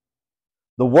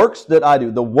 The works that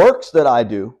I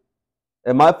do,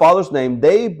 in my Father's name,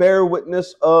 they bear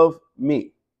witness of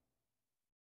me.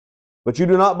 But you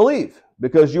do not believe,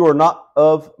 because you are not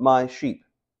of my sheep.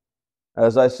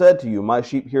 As I said to you, my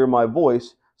sheep hear my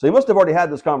voice. So he must have already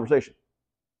had this conversation.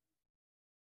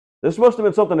 This must have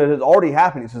been something that has already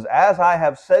happened. He says, as I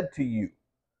have said to you.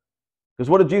 Because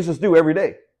what did Jesus do every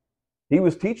day? He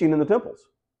was teaching in the temples.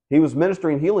 He was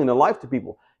ministering healing and life to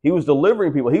people. He was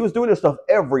delivering people. He was doing this stuff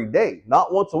every day,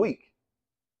 not once a week.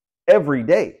 Every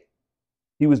day.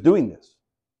 He was doing this.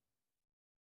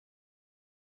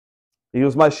 He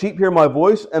goes, my sheep hear my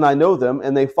voice, and I know them,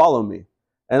 and they follow me.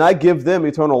 And I give them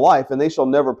eternal life, and they shall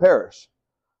never perish.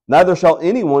 Neither shall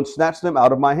anyone snatch them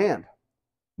out of my hand.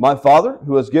 My Father,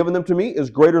 who has given them to me, is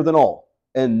greater than all,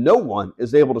 and no one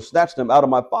is able to snatch them out of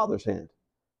my Father's hand.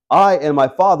 I and my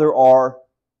Father are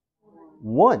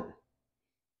one.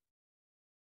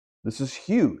 This is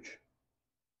huge.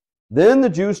 Then the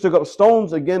Jews took up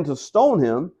stones again to stone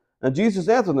him, and Jesus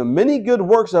answered them, many good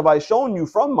works have I shown you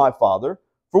from my Father.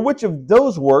 For which of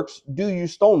those works do you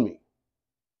stone me?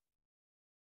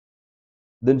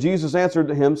 Then Jesus answered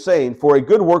him, saying, for a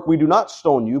good work we do not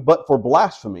stone you, but for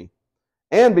blasphemy,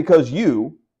 and because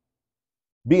you,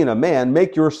 being a man,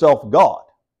 make yourself God.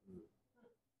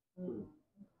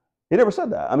 He never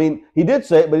said that. I mean, he did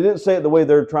say it, but he didn't say it the way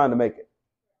they're trying to make it.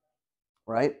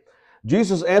 Right?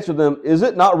 Jesus answered them, is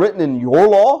it not written in your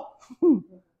law?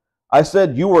 I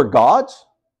said, you are gods?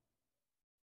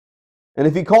 And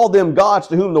if he called them gods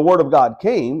to whom the word of God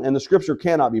came, and the scripture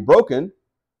cannot be broken,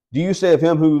 do you say of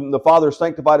him whom the Father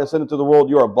sanctified and sent into the world,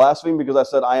 you are blaspheming because I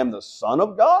said I am the Son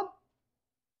of God?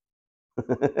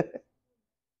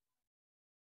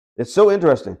 It's so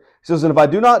interesting. He says, and if I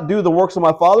do not do the works of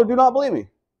my Father, do not believe me.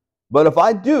 But if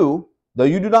I do, though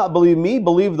you do not believe me,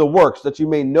 believe the works, that you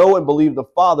may know and believe the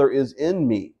Father is in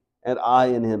me, and I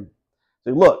in him.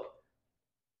 Say, look,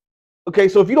 okay,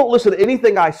 so if you don't listen to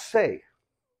anything I say,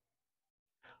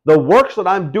 the works that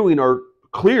I'm doing are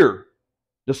clear,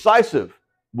 decisive,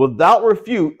 without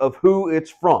refute of who it's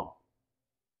from.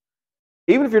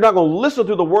 Even if you're not going to listen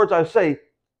to the words I say,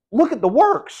 look at the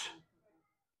works.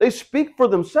 They speak for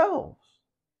themselves.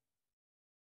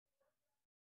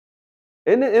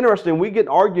 Isn't it interesting? We get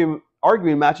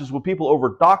arguing matches with people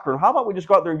over doctrine. How about we just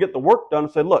go out there and get the work done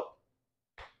and say, look,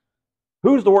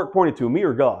 who's the work pointed to, me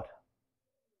or God?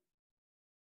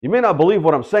 You may not believe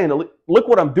what I'm saying. Look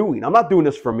what I'm doing. I'm not doing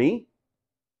this for me.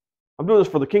 I'm doing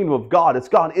this for the kingdom of God. It's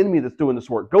God in me that's doing this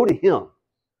work. Go to him.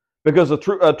 Because a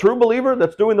true believer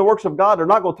that's doing the works of God, they're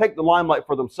not going to take the limelight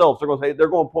for themselves. They're going to say, they're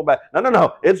going to pull back.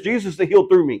 No. It's Jesus that healed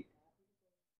through me.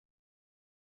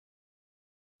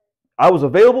 I was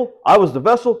available. I was the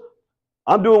vessel.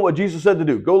 I'm doing what Jesus said to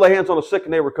do. Go lay hands on the sick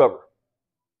and they recover.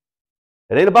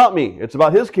 It ain't about me. It's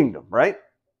about his kingdom, right?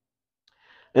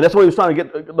 And that's what he was trying to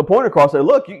get the point across. Say,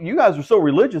 look, you guys are so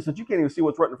religious that you can't even see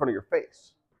what's right in front of your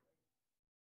face.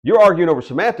 You're arguing over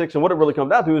semantics, and what it really comes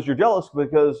down to is you're jealous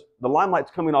because the limelight's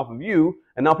coming off of you,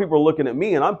 and now people are looking at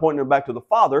me, and I'm pointing them back to the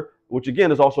Father, which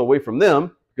again is also away from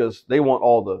them because they want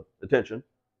all the attention.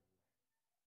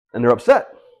 And they're upset.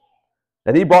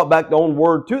 And he brought back the own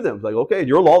word to them. It's like, okay,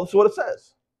 your law, this is what it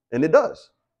says. And it does.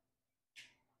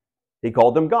 He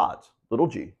called them gods, little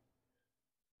g.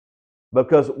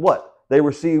 Because what? They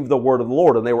received the word of the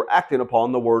Lord, and they were acting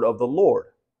upon the word of the Lord.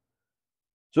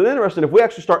 So it's interesting, if we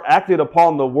actually start acting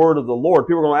upon the word of the Lord,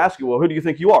 people are going to ask you, well, who do you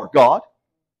think you are? God?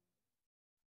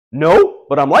 No,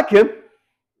 but I'm like him.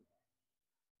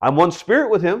 I'm one spirit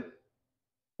with him.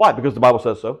 Why? Because the Bible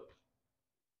says so.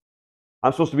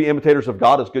 I'm supposed to be imitators of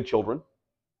God as good children.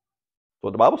 That's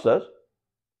what the Bible says.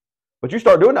 But you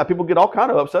start doing that, people get all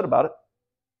kind of upset about it.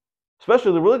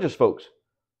 Especially the religious folks.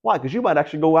 Why? Because you might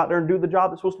actually go out there and do the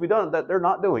job that's supposed to be done that they're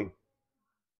not doing.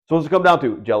 So what's it come down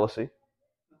to? Jealousy,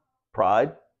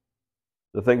 pride,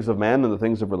 the things of man and the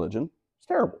things of religion. It's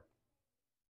terrible.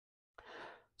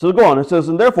 So go on. It says,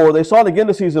 and therefore they sought again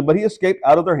to seize him, but he escaped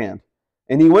out of their hand.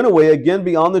 And he went away again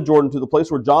beyond the Jordan to the place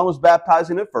where John was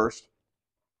baptizing at first.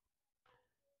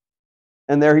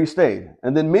 And there he stayed.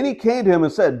 And then many came to him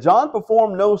and said, John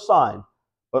performed no sign,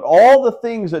 but all the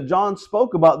things that John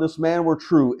spoke about this man were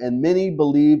true, and many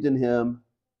believed in him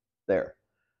there.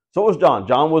 So it was John.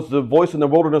 John was the voice in the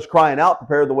wilderness crying out,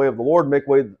 prepare the way of the Lord, make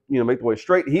the way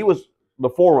straight. He was the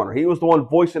forerunner. He was the one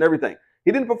voicing everything.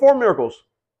 He didn't perform miracles.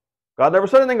 God never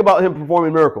said anything about him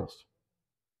performing miracles.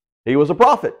 He was a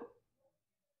prophet.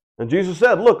 And Jesus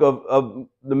said, look, of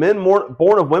the men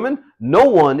born of women, no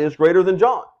one is greater than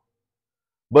John.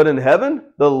 But in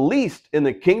heaven, the least in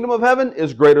the kingdom of heaven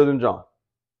is greater than John.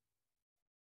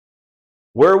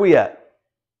 Where are we at?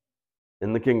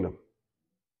 In the kingdom.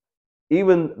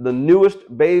 Even the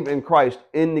newest babe in Christ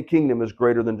in the kingdom is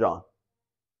greater than John.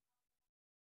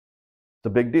 It's a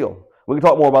big deal. We can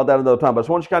talk more about that another time, but I just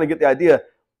want you to kind of get the idea.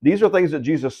 These are things that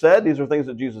Jesus said. These are things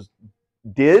that Jesus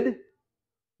did.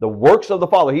 The works of the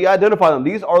Father. He identified them.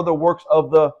 These are the works of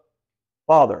the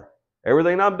Father.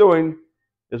 Everything I'm doing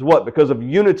is what? Because of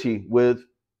unity with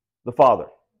the Father.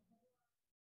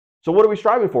 So what are we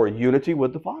striving for? Unity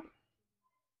with the Father.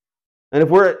 And if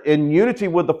we're in unity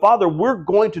with the Father, we're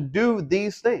going to do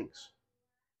these things.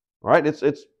 Right?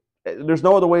 There's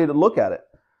no other way to look at it.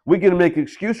 We can make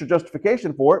excuse or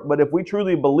justification for it, but if we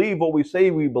truly believe what we say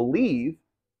we believe,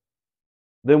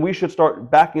 then we should start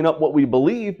backing up what we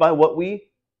believe by what we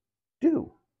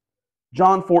do.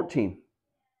 John 14.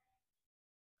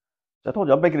 I told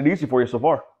you, I'm making it easy for you so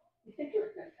far.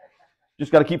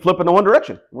 Just got to keep flipping in one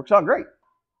direction. Works out great.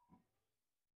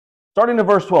 Starting in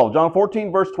verse 12. John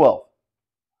 14, verse 12.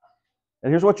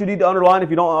 And here's what you need to underline.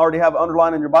 If you don't already have it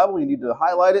underlined in your Bible, you need to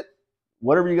highlight it.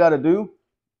 Whatever you got to do.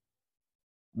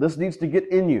 This needs to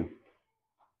get in you.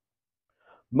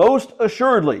 Most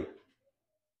assuredly,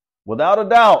 without a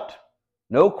doubt,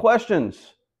 no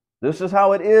questions. This is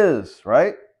how it is,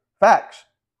 right? Facts.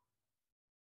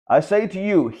 I say to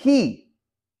you, he,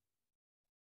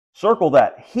 circle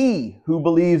that, he who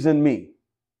believes in me.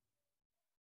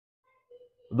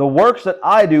 The works that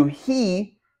I do,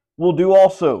 he will do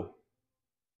also.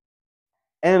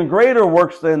 And greater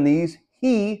works than these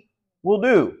he will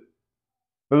do,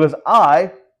 because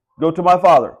I go to my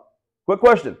Father. Quick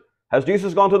question. Has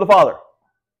Jesus gone to the Father?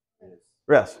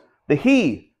 Yes. The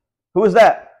he, who is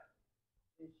that?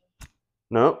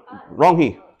 No, wrong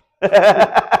he.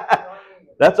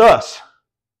 That's us.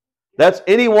 That's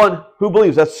anyone who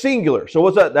believes. That's singular. So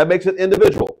what's that? That makes it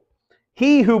individual.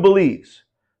 He who believes.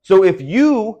 So if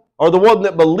you are the one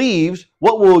that believes,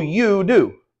 what will you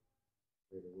do?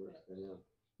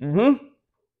 The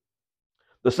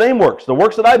same works. The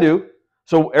works that I do.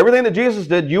 So everything that Jesus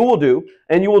did, you will do,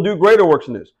 and you will do greater works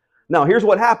than this. Now, here's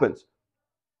what happens.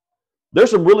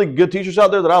 There's some really good teachers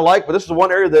out there that I like, but this is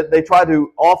one area that they try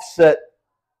to offset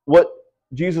what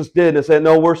Jesus did and say,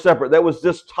 no, we're separate. That was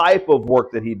this type of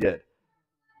work that he did.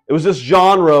 It was this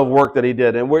genre of work that he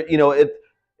did. And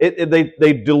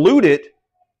they dilute it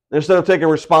instead of taking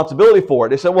responsibility for it.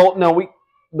 They said, well, no,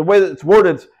 the way that it's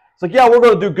worded, it's like, yeah, we're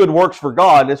going to do good works for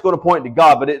God, and it's going to point to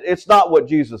God, but it's not what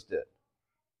Jesus did.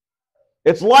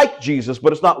 It's like Jesus,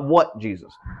 but it's not what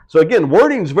Jesus. So again,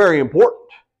 wording is very important.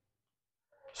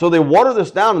 So they water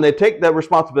this down and they take that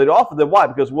responsibility off of them. Why?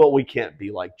 Because, well, we can't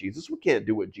be like Jesus. We can't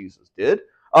do what Jesus did.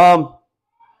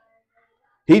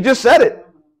 He just said it.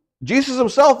 Jesus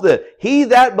himself did. He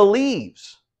that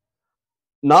believes,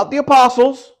 not the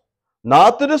apostles,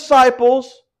 not the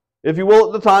disciples, if you will,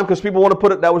 at the time, because people want to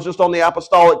put it, that was just on the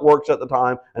apostolic works at the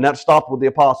time, and that stopped with the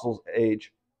apostles'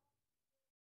 age.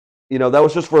 That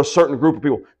was just for a certain group of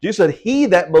people. Jesus said, he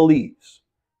that believes,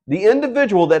 the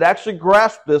individual that actually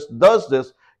grasps this, does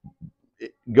this,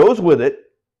 goes with it,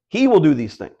 he will do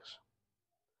these things.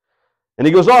 And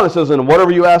he goes on and says, and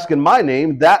whatever you ask in my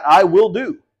name, that I will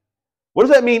do. What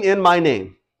does that mean, in my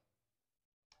name?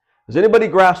 Does anybody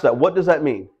grasp that? What does that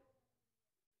mean?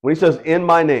 When he says, in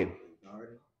my name.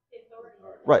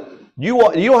 Right. You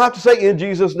don't have to say in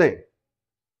Jesus' name.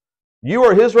 You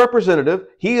are his representative.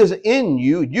 He is in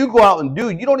you. You go out and do.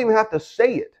 You don't even have to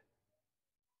say it.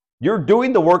 You're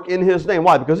doing the work in his name.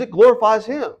 Why? Because it glorifies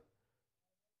him.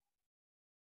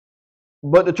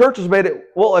 But the church has made it,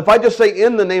 well, if I just say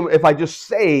in the name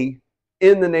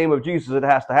of Jesus, it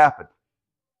has to happen.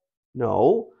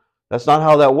 No, that's not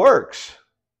how that works.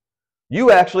 You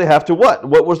actually have to what?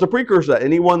 What was the precursor?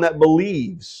 Anyone that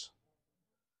believes.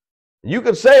 You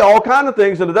can say all kinds of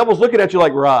things and the devil's looking at you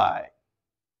like, right.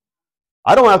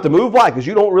 I don't have to move. Why? Because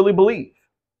you don't really believe.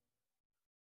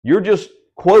 You're just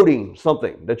quoting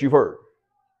something that you've heard.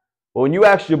 But when you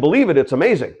actually believe it, it's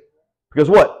amazing. Because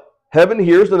what? Heaven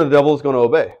hears and the devil is going to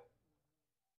obey.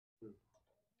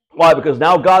 Why? Because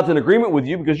now God's in agreement with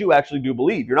you because you actually do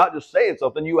believe. You're not just saying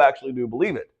something, you actually do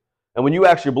believe it. And when you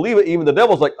actually believe it, even the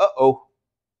devil's like, uh-oh,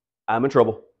 I'm in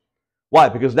trouble. Why?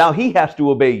 Because now he has to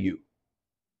obey you.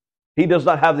 He does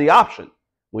not have the option.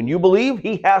 When you believe,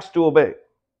 he has to obey.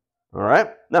 All right?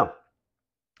 Now,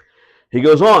 he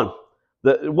goes on.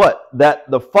 That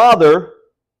the Father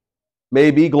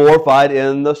may be glorified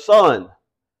in the Son.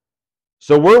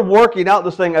 So we're working out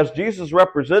this thing as Jesus'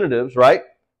 representatives, right?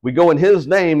 We go in his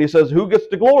name. He says, who gets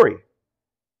the glory?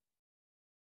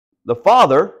 The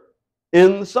Father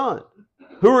in the Son.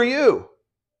 Who are you?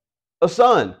 A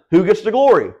son. Who gets the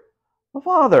glory? The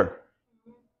Father.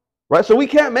 Right? So we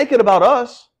can't make it about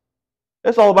us.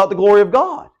 It's all about the glory of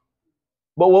God.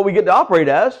 But what we get to operate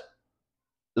as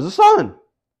is the Son.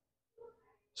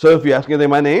 So if you ask anything in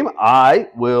my name, I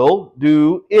will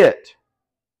do it.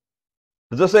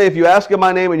 Does it say if you ask in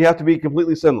my name and you have to be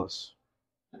completely sinless?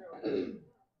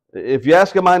 If you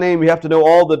ask in my name, you have to know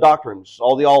all the doctrines,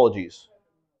 all the ologies.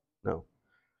 No.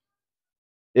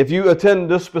 If you attend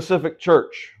this specific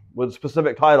church with a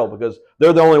specific title because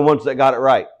they're the only ones that got it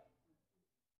right.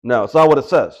 No, it's not what it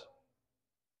says.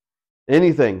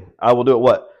 Anything, I will do it.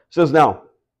 What? It says now,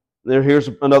 here's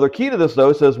another key to this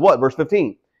though. It says what? Verse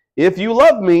 15. If you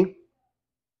love me,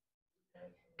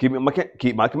 keep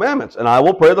my commandments. And I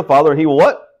will pray to the Father and he will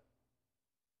what?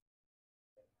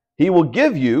 He will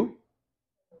give you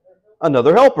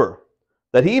another helper.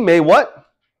 That he may what?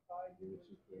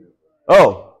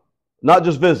 Oh, not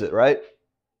just visit, right?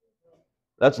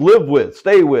 That's live with,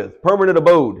 stay with, permanent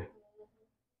abode.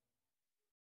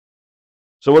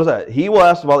 So what is that? He will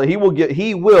ask the Father. He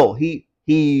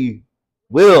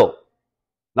will.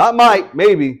 Not might,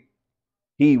 maybe.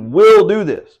 He will do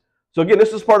this. So again,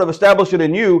 this is part of establishing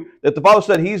in you that the Father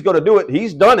said he's going to do it.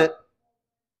 He's done it.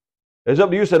 It's up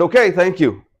to you. Said, okay, thank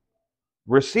you.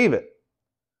 Receive it.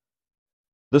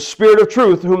 The Spirit of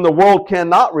truth, whom the world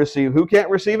cannot receive. Who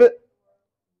can't receive it?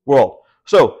 World.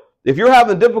 So if you're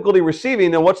having difficulty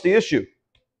receiving, then what's the issue?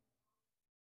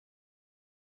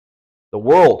 The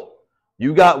world.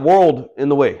 You got world in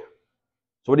the way.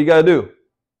 So what do you got to do?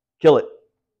 Kill it.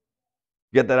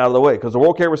 Get that out of the way, because the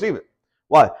world can't receive it.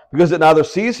 Why? Because it neither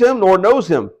sees him nor knows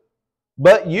him.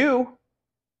 But you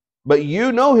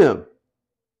know him.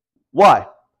 Why?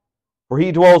 For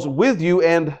he dwells with you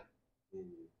and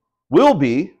will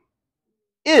be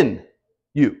in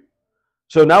you.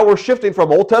 So now we're shifting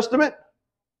from Old Testament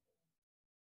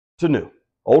to New.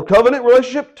 Old covenant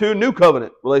relationship to New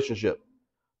covenant relationship.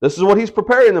 This is what he's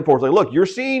preparing them for. It's like, look, you're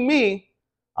seeing me.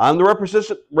 I'm the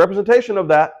representation of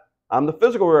that. I'm the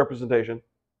physical representation.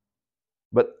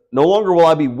 But no longer will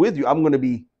I be with you. I'm going to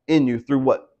be in you through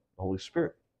what? The Holy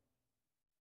Spirit.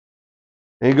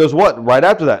 And he goes, what? Right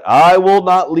after that. I will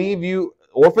not leave you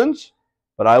orphans,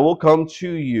 but I will come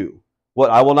to you. What?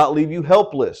 I will not leave you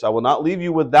helpless. I will not leave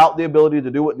you without the ability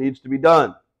to do what needs to be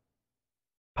done.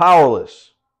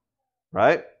 Powerless.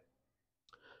 Right?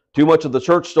 Too much of the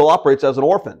church still operates as an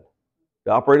orphan.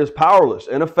 They operate as powerless,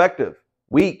 ineffective,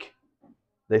 weak.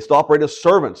 They still operate as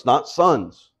servants, not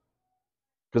sons.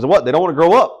 Because of what? They don't want to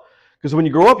grow up. Because when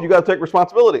you grow up, you got to take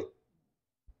responsibility.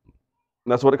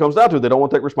 And that's what it comes down to. They don't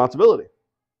want to take responsibility.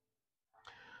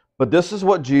 But this is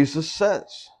what Jesus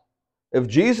says. If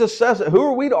Jesus says it, who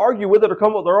are we to argue with it or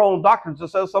come up with our own doctrines that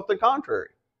says something contrary?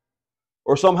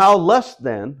 Or somehow less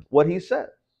than what he said?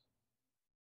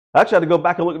 I actually had to go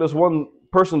back and look at this one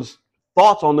person's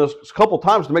thoughts on this a couple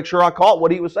times to make sure I caught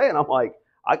what he was saying. I'm like,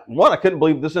 I couldn't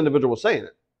believe this individual was saying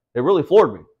it. It really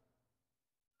floored me.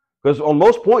 Because on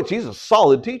most points, he's a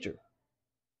solid teacher.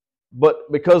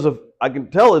 But because of, I can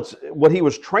tell it's what he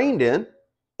was trained in,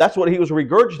 that's what he was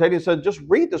regurgitating. He said, just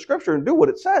read the scripture and do what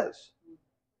it says.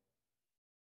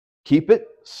 Keep it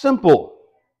simple,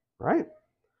 right?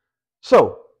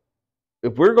 So,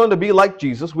 if we're going to be like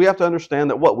Jesus, we have to understand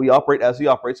that what? We operate as he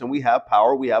operates, and we have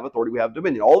power, we have authority, we have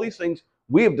dominion. All these things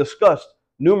we have discussed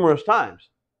numerous times.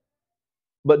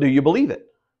 But do you believe it?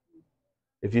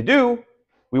 If you do,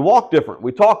 we walk different,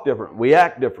 we talk different, we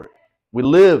act different, we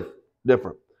live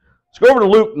different. Let's go over to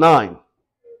Luke 9.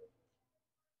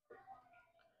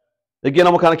 Again,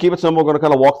 I'm going to kind of keep it simple. We're going to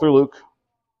kind of walk through Luke.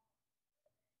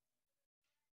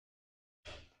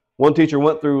 One teacher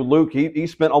went through Luke. He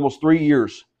spent almost 3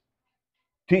 years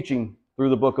teaching through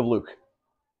the book of Luke.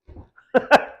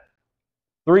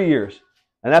 3 years.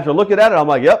 And after looking at it, I'm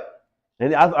like, yep.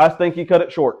 And I think he cut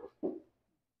it short.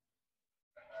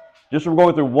 Just from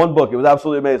going through one book, it was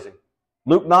absolutely amazing.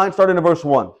 Luke 9, starting in verse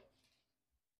 1.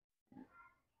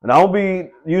 And I'll be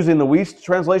using the Wuest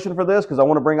translation for this because I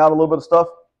want to bring out a little bit of stuff.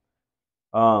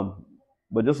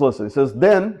 But just listen. It says,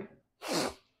 then,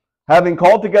 having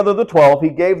called together the 12, he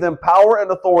gave them power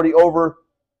and authority over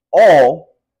all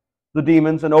the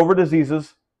demons and over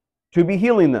diseases to be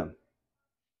healing them.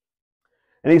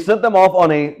 And he sent them off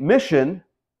on a mission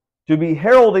to be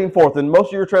heralding forth. And most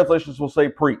of your translations will say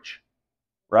preach.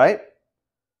 Right?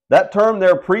 That term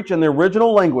there, preach, in the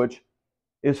original language,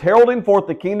 is heralding forth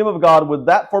the kingdom of God with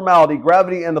that formality,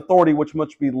 gravity, and authority which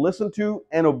must be listened to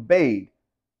and obeyed.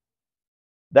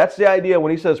 That's the idea.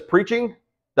 When he says preaching,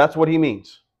 that's what he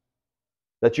means.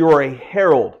 That you are a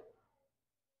herald.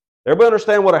 Everybody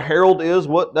understand what a herald is,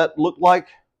 what that looked like?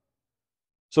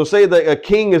 So say that a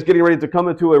king is getting ready to come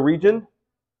into a region.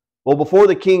 Well, before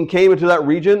the king came into that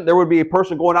region, there would be a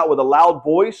person going out with a loud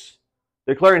voice,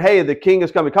 declaring, hey, the king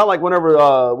is coming. Kind of like whenever,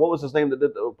 what was his name that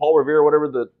did Paul Revere or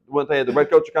whatever, when they had the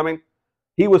Redcoats are coming.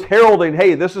 He was heralding,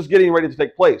 hey, this is getting ready to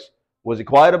take place. Was he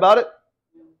quiet about it?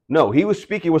 No, he was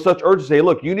speaking with such urgency. Hey,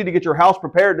 look, you need to get your house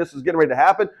prepared. This is getting ready to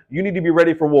happen. You need to be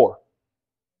ready for war.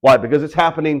 Why? Because it's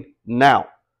happening now.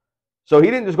 So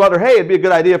he didn't just go out there, hey, it'd be a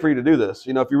good idea for you to do this,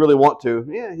 if you really want to.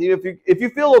 Yeah, if you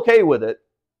feel okay with it.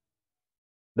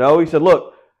 No, he said,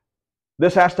 look,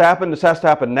 this has to happen. This has to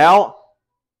happen now.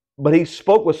 But he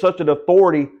spoke with such an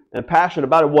authority and passion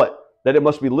about it, what? That it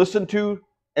must be listened to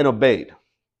and obeyed.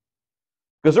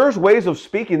 Because there's ways of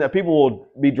speaking that people will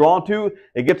be drawn to.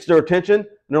 It gets their attention, and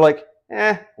they're like,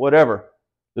 whatever.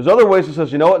 There's other ways that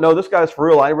says, you know what? No, this guy's for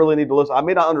real. I really need to listen. I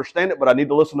may not understand it, but I need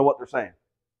to listen to what they're saying.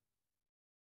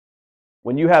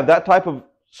 When you have that type of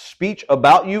speech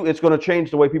about you, it's going to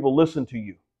change the way people listen to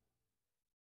you.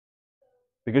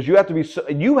 Because you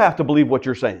have to believe what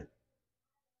you're saying.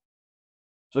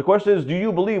 So the question is, do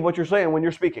you believe what you're saying when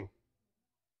you're speaking?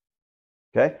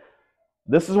 Okay?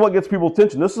 This is what gets people's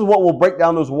attention. This is what will break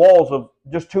down those walls of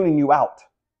just tuning you out.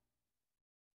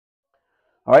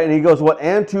 All right, and he goes, what?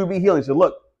 And to be healed. He said,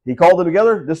 look, he called them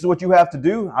together. This is what you have to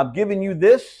do. I've given you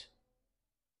this.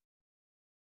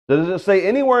 Does it say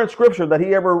anywhere in Scripture that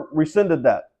he ever rescinded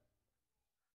that?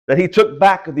 That he took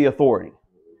back the authority?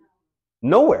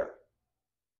 Nowhere.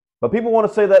 But people want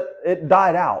to say that it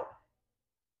died out.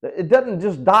 It doesn't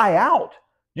just die out.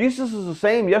 Jesus is the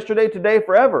same yesterday, today,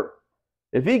 forever.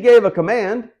 If he gave a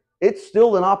command, It's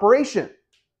still in operation.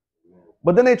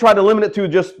 But then they try to limit it to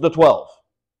just the 12,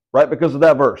 right? Because of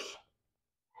that verse.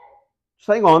 Just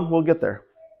hang on, we'll get there.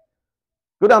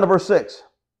 Go down to verse 6.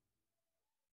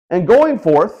 And going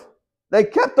forth, they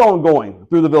kept on going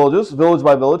through the villages, village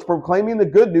by village, proclaiming the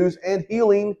good news and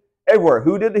healing everywhere.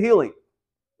 Who did the healing?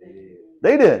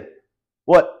 They did.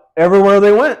 What? Everywhere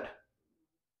they went.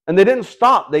 And they didn't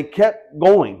stop. They kept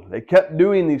going. They kept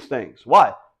doing these things.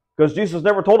 Why? Because Jesus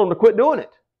never told them to quit doing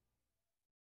it.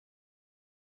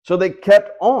 So they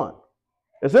kept on.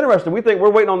 It's interesting. We think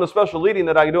we're waiting on the special leading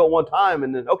that I can do it one time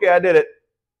and then, okay, I did it.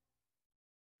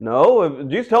 No, if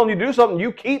Jesus is telling you to do something,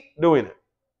 you keep doing it.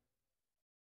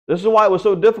 This is why it was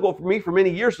so difficult for me for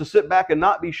many years to sit back and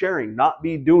not be sharing, not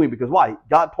be doing. Because why?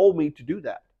 God told me to do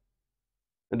that.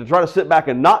 And to try to sit back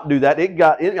and not do that,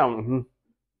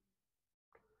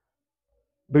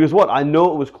 because what? I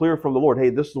know it was clear from the Lord, hey,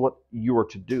 this is what you are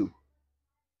to do.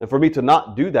 And for me to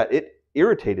not do that, it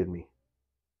irritated me.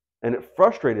 And it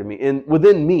frustrated me. And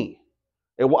within me,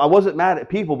 I wasn't mad at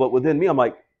people, but within me, I'm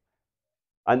like,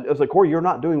 I was like, Corey, you're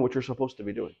not doing what you're supposed to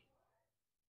be doing.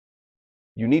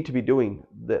 You need to be doing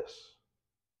this.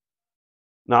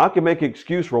 Now, I can make an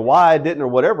excuse for why I didn't or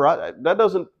whatever. That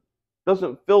doesn't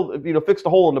fix the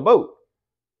hole in the boat.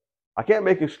 I can't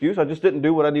make an excuse. I just didn't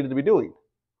do what I needed to be doing.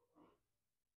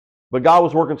 But God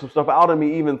was working some stuff out of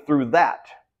me even through that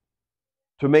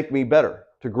to make me better,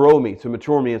 to grow me, to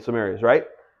mature me in some areas, right?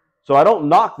 So I don't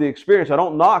knock the experience. I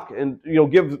don't knock and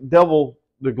give the devil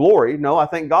the glory. No, I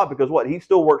thank God because what? He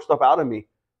still works stuff out of me,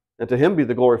 and to Him be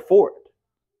the glory for it.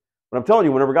 But I'm telling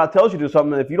you, whenever God tells you to do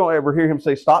something, if you don't ever hear Him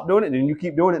say stop doing it, then you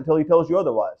keep doing it until He tells you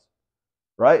otherwise,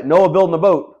 right? Noah building a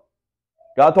boat.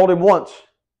 God told him once,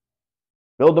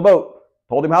 build the boat.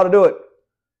 Told him how to do it.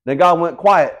 Then God went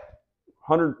quiet,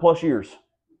 100 plus years.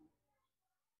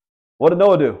 What did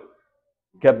Noah do?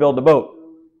 Kept building the boat.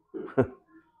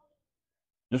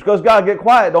 Just because God get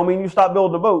quiet don't mean you stop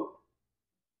building the boat.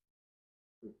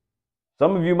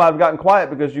 Some of you might have gotten quiet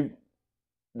because you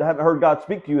haven't heard God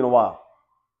speak to you in a while.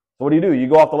 So what do? You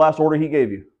go off the last order He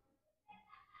gave you.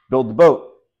 Build the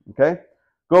boat. Okay?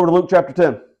 Go over to Luke chapter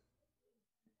 10.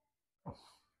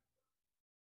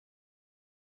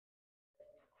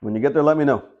 When you get there, let me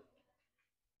know.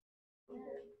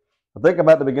 I think I'm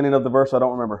at the beginning of the verse. I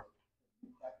don't remember.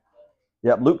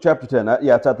 Yeah, Luke chapter 10.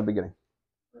 It's at the beginning.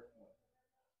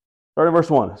 Starting verse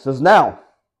 1. It says, Now,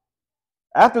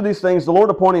 after these things, the Lord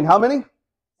appointing how many?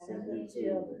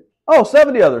 72. Oh,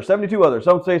 70 others. 72 others.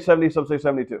 Some say 70, some say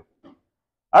 72.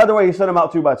 Either way, He sent them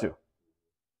out 2 by 2.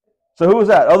 So who was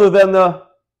that? Other than the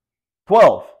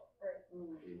 12.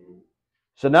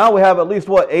 So now we have at least,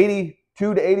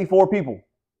 82 to 84 people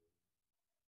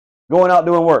going out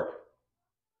doing work.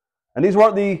 And these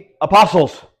weren't the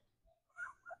apostles.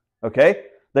 Okay?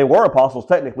 They were apostles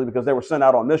technically because they were sent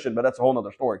out on mission, but that's a whole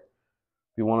other story.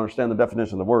 If you want to understand the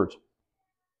definition of the words.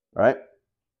 All right?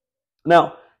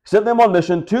 Now, He sent them on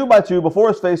mission 2 by 2 before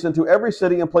His face into every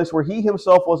city and place where He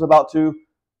Himself was about to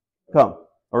come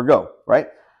or go. Right?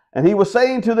 And He was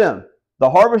saying to them, The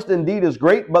harvest indeed is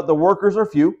great, but the workers are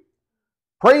few.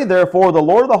 Pray therefore the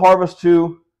Lord of the harvest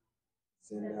to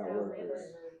Send out workers.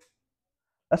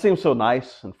 That seems so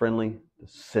nice and friendly to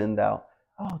send out.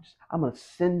 Oh, I'm going to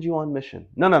send you on mission.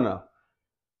 No.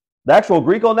 The actual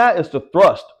Greek on that is to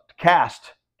thrust, to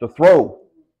cast, to throw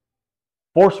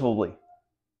forcefully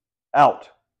out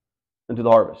into the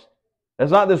harvest.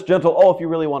 It's not this gentle, if you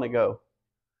really want to go.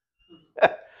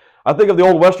 I think of the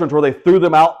old westerns where they threw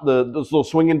them out those little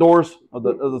swinging doors of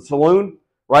the saloon,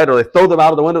 right? Or they throw them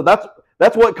out of the window.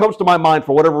 That's what comes to my mind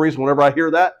for whatever reason whenever I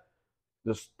hear that.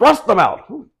 Just thrust them out.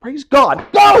 Ooh, praise God.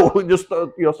 Go! Just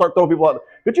start throwing people out.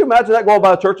 Could you imagine that going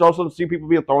by a church and all of a sudden see people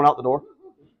being thrown out the door?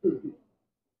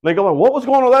 They go, what was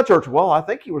going on with that church? Well, I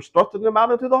think He was thrusting them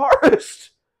out into the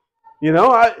harvest.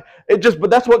 But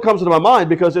that's what comes into my mind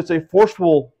because it's a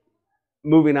forceful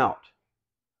moving out.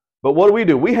 But what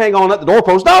do? We hang on at the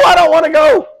doorpost. No, I don't want to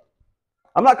go.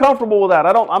 I'm not comfortable with that.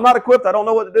 I'm not equipped. I don't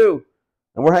know what to do.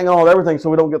 And we're hanging on with everything so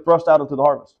we don't get thrust out into the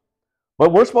harvest.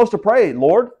 But we're supposed to pray,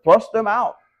 Lord, thrust them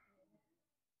out.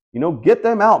 Get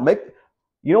them out.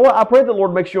 You know what? I pray the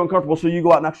Lord makes you uncomfortable so you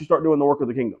go out and actually start doing the work of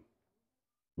the kingdom.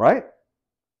 Right?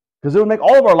 Because it would make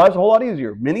all of our lives a whole lot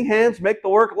easier. Many hands make the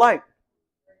work light.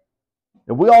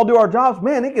 If we all do our jobs,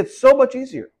 man, it gets so much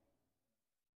easier.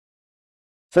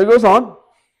 So it goes on.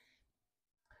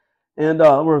 And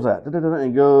where was that?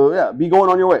 And be going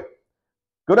on your way.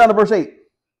 Go down to verse 8.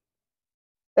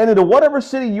 And into whatever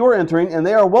city you are entering, and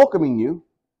they are welcoming you,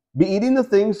 be eating the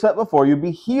things set before you,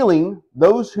 be healing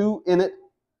those who in it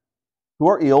who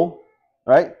are ill,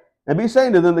 right? And be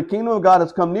saying to them, the kingdom of God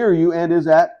has come near you and is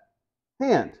at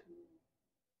hand.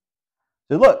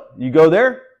 So look, you go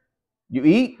there, you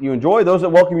eat, you enjoy. Those that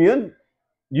welcome you in,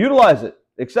 utilize it,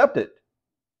 accept it,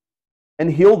 and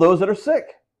heal those that are sick.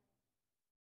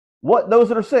 What? Those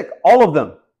that are sick? All of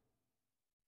them.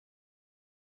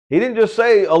 He didn't just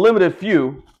say a limited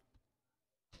few.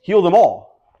 Heal them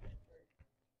all.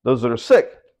 Those that are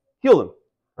sick, heal them.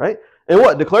 Right? And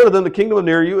what? Declare to them the kingdom is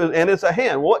near you, and it's at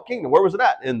hand. What kingdom? Where was it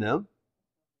at? In them.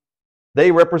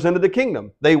 They represented the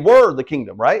kingdom. They were the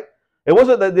kingdom, right? It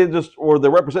wasn't that they just, or they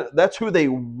represent, that's who they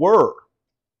were.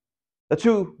 That's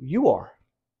who you are.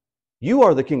 You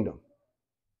are the kingdom.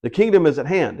 The kingdom is at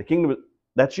hand. The kingdom,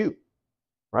 that's you.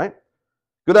 Right?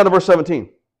 Go down to verse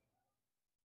 17.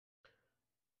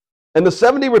 And the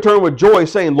 70 returned with joy,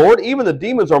 saying, Lord, even the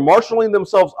demons are marshaling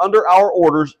themselves under our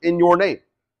orders in your name.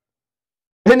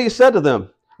 And he said to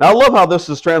them, now I love how this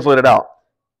is translated out.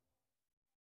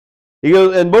 He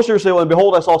goes, and most of you say, well, and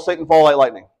behold, I saw Satan fall like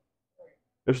lightning.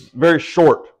 It's very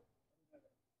short.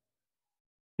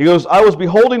 He goes, I was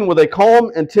beholding with a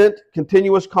calm, intent,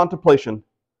 continuous contemplation,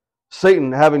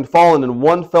 Satan having fallen in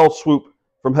one fell swoop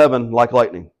from heaven like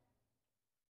lightning.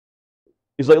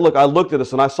 He's like, look, I looked at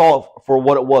this and I saw it for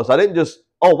what it was. I didn't just,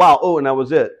 oh, wow, oh, and that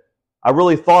was it. I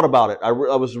really thought about it. I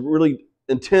was really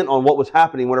intent on what was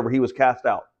happening whenever he was cast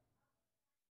out.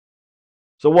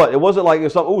 So what? It wasn't like it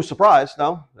was something, oh, surprise.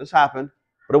 No, this happened.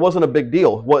 But it wasn't a big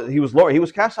deal. What he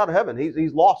was cast out of heaven.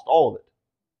 He's lost all of it.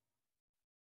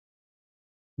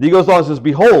 He goes on and says,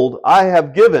 behold, I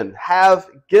have given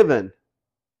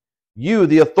you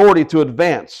the authority to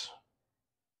advance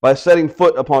by setting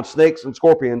foot upon snakes and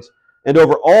scorpions and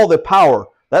over all the power.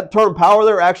 That term power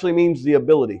there actually means the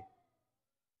ability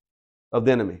of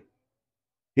the enemy.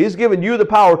 He's given you the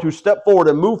power to step forward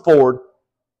and move forward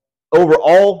over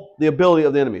all the ability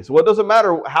of the enemy. So it doesn't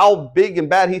matter how big and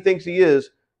bad he thinks he is,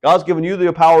 God's given you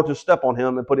the power to step on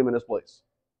him and put him in his place.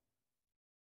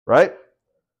 Right?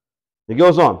 He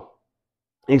goes on.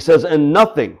 He says, and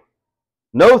nothing,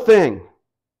 no thing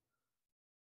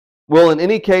will in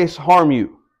any case harm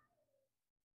you.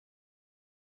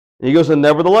 And he goes, and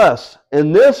nevertheless,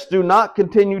 in this do not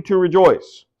continue to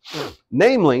rejoice.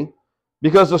 Namely,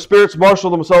 because the spirits marshal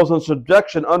themselves in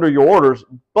subjection under your orders,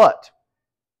 but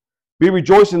be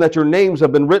rejoicing that your names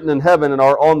have been written in heaven and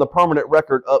are on the permanent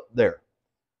record up there.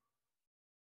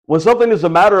 When something is a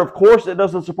matter of course, it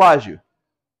doesn't surprise you.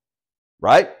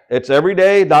 Right? It's every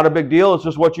day, not a big deal. It's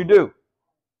just what you do.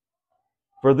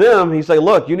 For them, he's saying,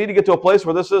 look, you need to get to a place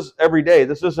where this is every day.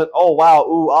 This isn't, oh, wow,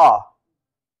 ooh, ah.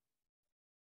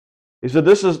 He said,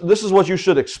 this is what you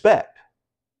should expect.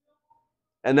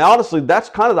 And honestly, that's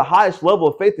kind of the highest level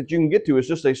of faith that you can get to, is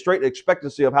just a straight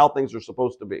expectancy of how things are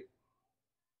supposed to be.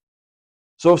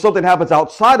 So if something happens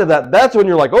outside of that, that's when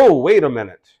you're like, oh, wait a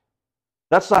minute.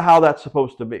 That's not how that's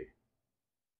supposed to be.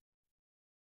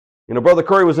 You know, Brother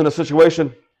Curry was in a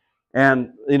situation,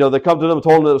 and, you know, they come to him and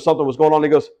told him that something was going on.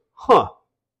 And he goes, huh.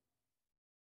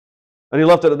 And he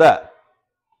left it at that.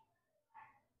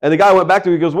 And the guy went back to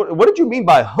him, he goes, what did you mean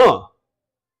by huh?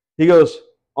 He goes,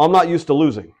 I'm not used to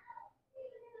losing.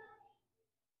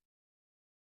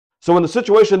 So when the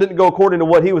situation didn't go according to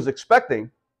what he was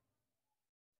expecting,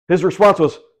 his response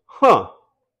was, huh.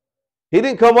 He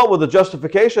didn't come up with a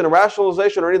justification, a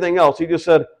rationalization, or anything else. He just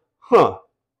said, huh.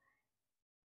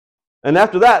 And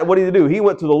after that, what did he do? He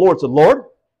went to the Lord and said, Lord,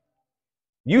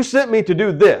 you sent me to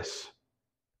do this.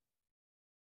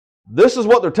 This is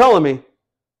what they're telling me.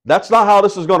 That's not how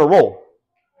this is going to roll.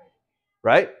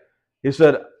 Right? He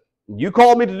said, you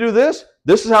called me to do this.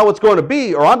 This is how it's going to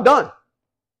be, or I'm done.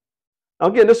 Now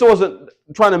again, this wasn't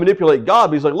trying to manipulate God,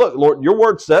 but he's like, look, Lord, your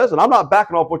word says, and I'm not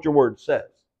backing off what your word says.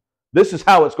 This is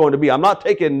how it's going to be. I'm not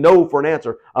taking no for an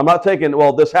answer. I'm not taking,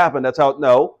 well, this happened, that's how,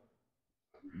 no.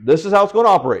 This is how it's going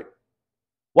to operate.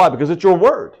 Why? Because it's your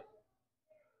word.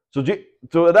 So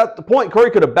at that point, Curry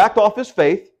could have backed off his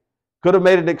faith, could have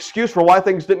made an excuse for why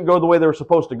things didn't go the way they were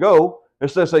supposed to go,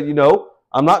 instead of saying, you know,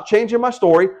 I'm not changing my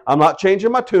story, I'm not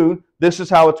changing my tune, this is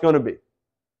how it's going to be.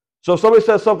 So if somebody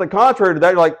says something contrary to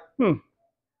that, you're like, And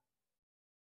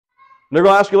they're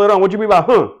going to ask you later on, what do you mean by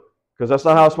Because that's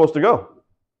not how it's supposed to go.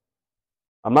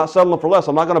 I'm not settling for less.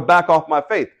 I'm not going to back off my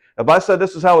faith. If I said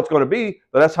this is how it's going to be,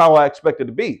 then that's how I expect it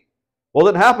to be. Well,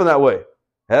 it didn't happen that way. It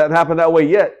hasn't happened that way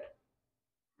yet.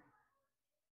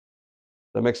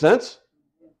 That make sense?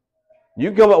 You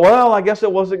can come up, well, I guess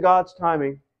it wasn't God's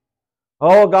timing.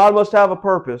 Oh, God must have a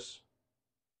purpose.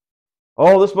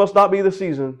 Oh, this must not be the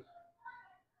season.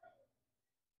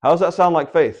 How does that sound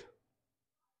like faith?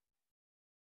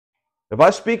 If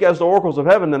I speak as the oracles of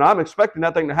heaven, then I'm expecting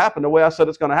that thing to happen the way I said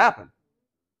it's going to happen.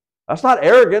 That's not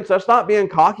arrogance. That's not being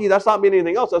cocky. That's not being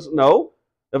anything else. No.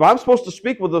 If I'm supposed to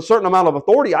speak with a certain amount of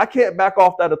authority, I can't back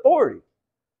off that authority.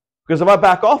 Because if I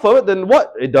back off of it, then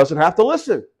what? It doesn't have to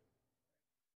listen.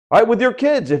 All right, with your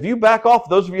kids, if you back off,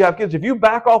 those of you who have kids, if you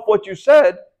back off what you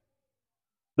said,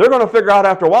 they're going to figure out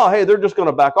after a while, hey, they're just going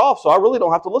to back off, so I really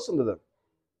don't have to listen to them.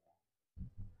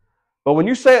 But when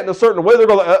you say it in a certain way, they're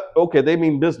going to, okay, they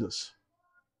mean business.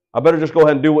 I better just go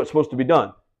ahead and do what's supposed to be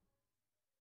done.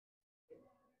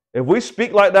 If we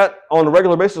speak like that on a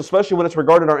regular basis, especially when it's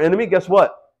regarding our enemy, guess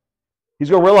what? He's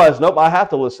going to realize, nope, I have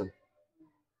to listen.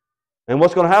 And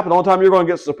what's going to happen, the only time you're going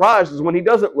to get surprised is when he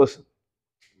doesn't listen.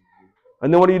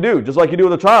 And then what do? Just like you do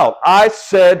with a child. I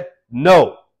said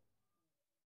no.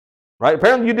 Right?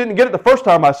 Apparently you didn't get it the first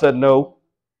time I said no.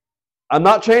 I'm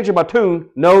not changing my tune.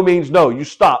 No means no. You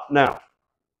stop now.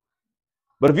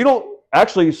 But if you don't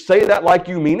actually say that like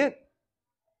you mean it,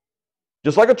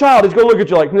 just like a child, he's going to look at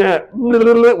you like,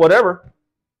 nah, whatever.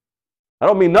 I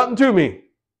don't mean nothing to me.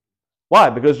 Why?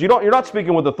 Because you're not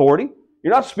speaking with authority.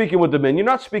 You're not speaking with dominion. You're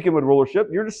not speaking with rulership.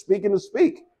 You're just speaking to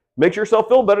speak. Makes yourself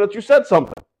feel better that you said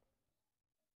something.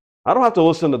 I don't have to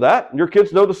listen to that. Your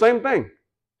kids know the same thing.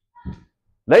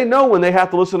 They know when they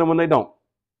have to listen and when they don't.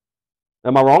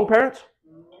 Am I wrong, parents?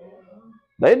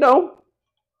 They know.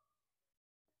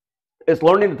 It's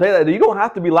learning to take that. You don't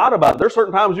have to be loud about it. There's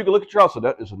certain times you can look at your house and say,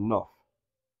 that is enough.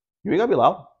 You ain't got to be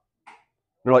loud.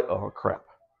 They're like, oh, crap.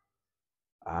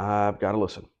 I've got to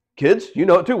listen. Kids, you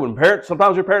know it too. When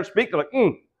sometimes your parents speak, they're like,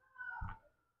 And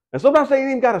sometimes they ain't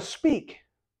even got to speak.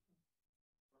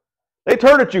 They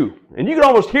turn at you, and you can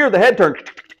almost hear the head turn. And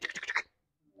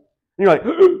you're like,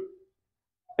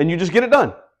 and you just get it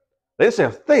done. They didn't say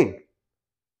a thing.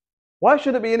 Why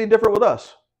should it be any different with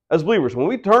us as believers? When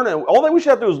we turn, and all that we should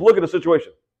have to do is look at a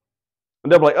situation.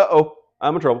 And they'll be like, uh-oh,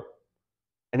 I'm in trouble.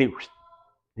 And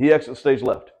he exits stage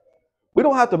left. We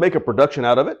don't have to make a production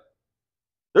out of it.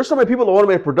 There's so many people that want to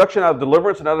make a production out of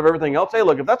deliverance and out of everything else. Hey,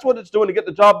 look, if that's what it's doing to get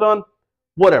the job done,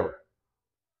 whatever.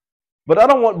 But I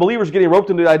don't want believers getting roped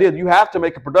into the idea that you have to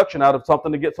make a production out of something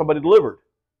to get somebody delivered.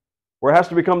 Where it has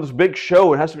to become this big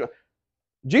show.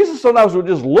 Jesus sometimes would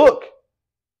just look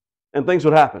and things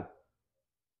would happen.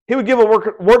 He would give a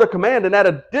word of command, and at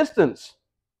a distance,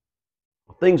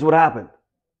 things would happen.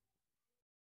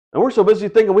 And we're so busy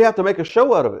thinking we have to make a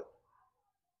show out of it.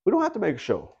 We don't have to make a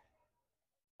show.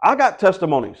 I got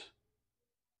testimonies.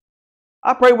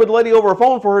 I prayed with a lady over a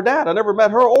phone for her dad. I never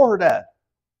met her or her dad.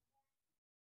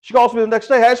 She calls me the next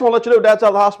day. Hey, I just want to let you know Dad's out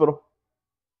of the hospital.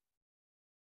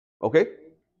 Okay,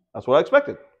 that's what I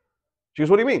expected. She goes,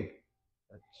 what do you mean?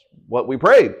 That's what we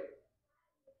prayed.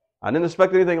 I didn't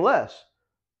expect anything less.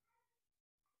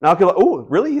 Now I feel like, oh,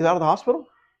 really? He's out of the hospital?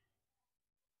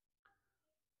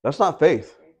 That's not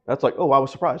faith. That's like, oh, I was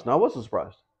surprised. No, I wasn't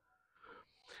surprised.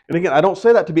 And again, I don't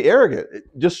say that to be arrogant. It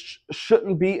just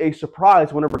shouldn't be a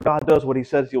surprise whenever God does what he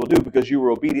says he will do because you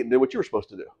were obedient and did what you were supposed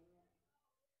to do.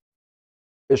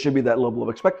 It should be that level of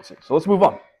expectancy. So let's move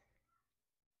on.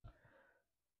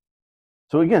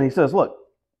 So again, he says, look,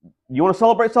 you want to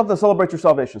celebrate something? Celebrate your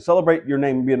salvation. Celebrate your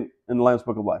name being in the Lamb's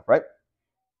Book of Life, right?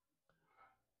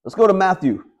 Let's go to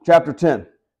Matthew chapter 10.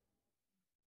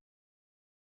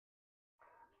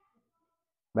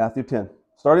 Matthew 10.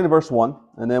 Starting in verse 1,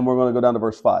 and then we're going to go down to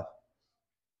verse 5.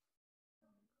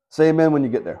 Say amen when you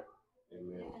get there.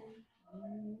 Amen.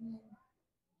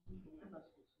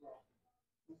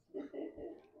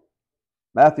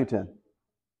 Matthew 10.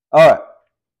 All right.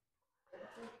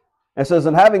 It says,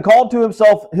 and having called to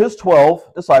himself his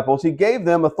 12 disciples, he gave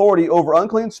them authority over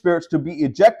unclean spirits to be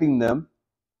ejecting them.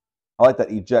 I like that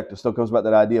eject. It still comes about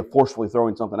that idea of forcefully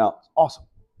throwing something out. It's awesome.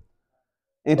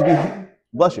 And to be,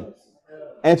 bless you,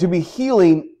 and to be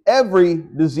healing every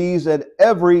disease and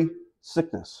every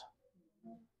sickness.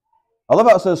 I love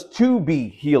how it says to be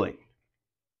healing.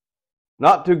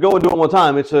 Not to go and do it one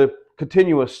time. It's a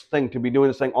continuous thing to be doing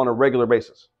this thing on a regular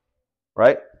basis.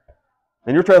 Right?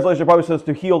 And your translation probably says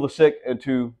to heal the sick and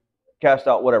to cast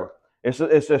out whatever. It's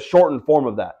a shortened form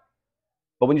of that.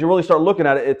 But when you really start looking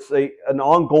at it, it's an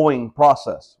ongoing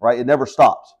process, right? It never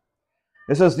stops.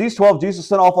 It says, these 12 Jesus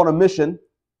sent off on a mission,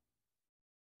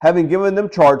 having given them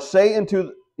charge, say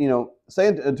into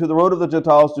the road of the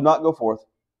Gentiles, do not go forth,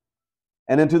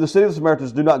 and into the city of the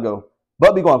Samaritans, do not go,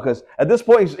 but be gone. Because at this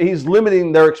point, he's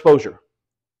limiting their exposure.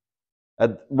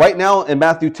 Right now in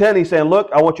Matthew 10, he's saying, look,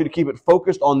 I want you to keep it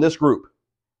focused on this group.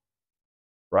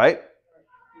 Right?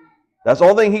 That's the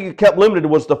only thing he kept limited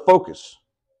was the focus.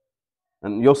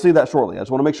 And you'll see that shortly. I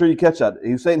just want to make sure you catch that.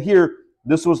 He's saying here,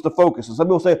 this was the focus. And some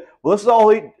people say, well, this is all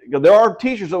there are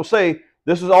teachers that will say,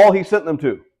 this is all he sent them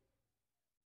to,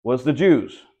 was the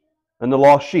Jews and the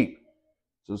lost sheep.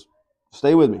 He says,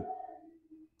 stay with me.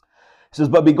 He says,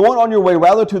 but be going on your way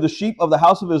rather to the sheep of the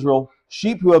house of Israel.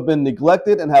 sheep who have been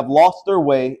neglected and have lost their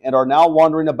way and are now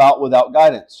wandering about without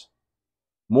guidance.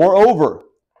 Moreover,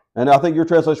 and I think your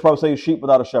translation probably says sheep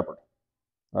without a shepherd,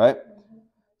 right?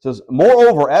 It says,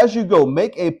 moreover, as you go,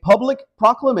 make a public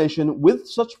proclamation with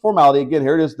such formality. Again,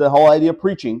 here it is, the whole idea of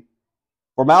preaching.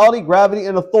 Formality, gravity,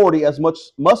 and authority as much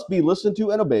must be listened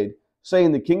to and obeyed,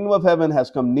 saying the kingdom of heaven has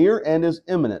come near and is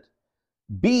imminent.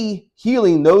 Be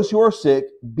healing those who are sick,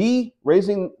 be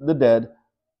raising the dead,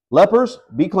 lepers,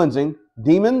 be cleansing,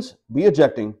 demons, be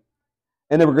ejecting.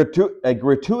 In a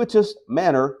gratuitous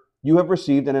manner you have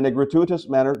received, and in a gratuitous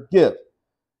manner give.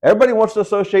 Everybody wants to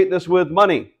associate this with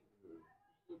money.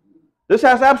 This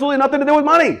has absolutely nothing to do with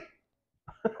money.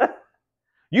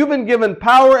 You've been given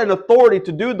power and authority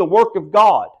to do the work of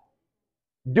God.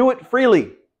 Do it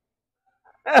freely.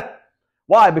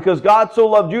 Why? Because God so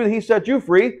loved you that He set you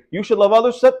free. You should love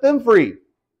others, set them free.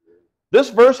 This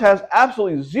verse has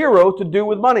absolutely zero to do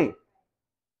with money.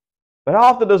 But how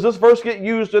often does this verse get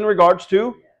used in regards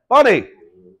to money?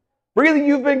 Freely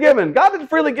you've been given. God didn't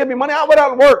freely give me money. I went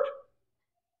out and worked.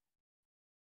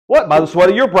 What? By the sweat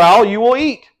of your brow you will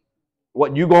eat.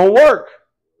 What? You gonna work.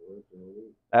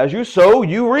 As you sow,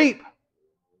 you reap.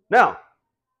 Now,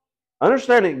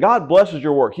 understanding God blesses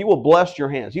your work. He will bless your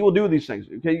hands. He will do these things.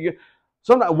 Okay?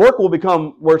 Sometimes work will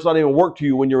become where it's not even work to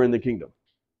you when you're in the kingdom.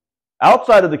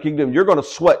 Outside of the kingdom, you're going to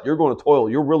sweat. You're going to toil.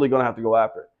 You're really going to have to go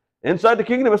after it. Inside the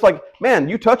kingdom, it's like, man,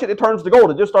 you touch it, it turns to gold.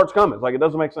 It just starts coming. It's like it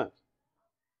doesn't make sense.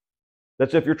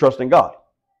 That's if you're trusting God.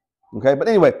 Okay? But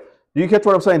anyway, do you catch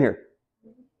what I'm saying here?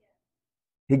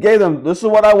 He gave them, this is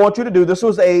what I want you to do. This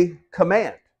was a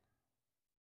command.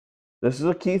 This is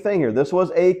a key thing here. This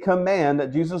was a command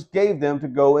that Jesus gave them to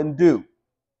go and do.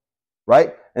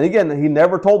 Right? And again, He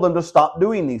never told them to stop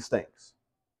doing these things.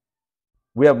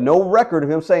 We have no record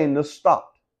of Him saying this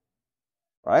stopped.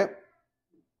 Right?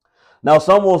 Now,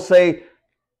 some will say,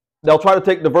 they'll try to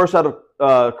take the verse out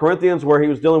of Corinthians where He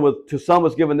was dealing with, to some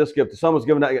was given this gift, to some was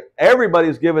given that gift.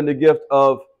 Everybody's given the gift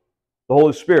of the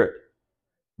Holy Spirit.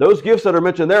 Those gifts that are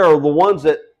mentioned there are the ones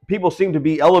that people seem to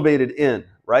be elevated in.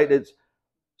 Right? It's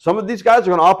some of these guys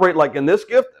are going to operate like in this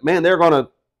gift. Man, they're going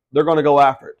to go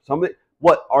after it. Somebody,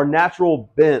 what? Our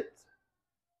natural bent.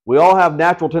 We all have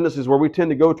natural tendencies where we tend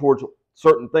to go towards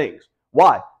certain things.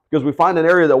 Why? Because we find an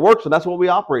area that works and that's what we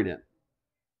operate in.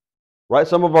 Right?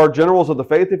 Some of our generals of the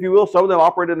faith, if you will, some of them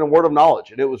operated in a word of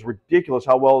knowledge. And it was ridiculous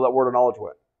how well that word of knowledge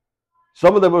went.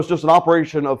 Some of them was just an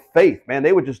operation of faith. Man,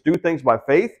 they would just do things by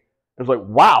faith. It was like,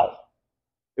 wow.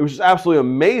 It was just absolutely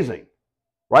amazing.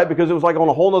 Right? Because it was like on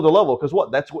a whole nother level. Because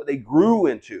what? That's what they grew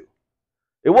into.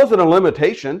 It wasn't a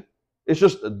limitation. It's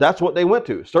just that's what they went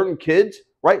to. Certain kids,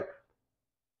 right?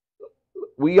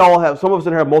 We all have, some of us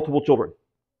in here have multiple children.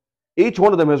 Each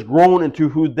one of them has grown into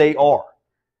who they are.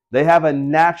 They have a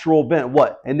natural bent.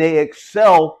 What? And they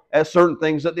excel at certain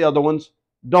things that the other ones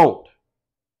don't.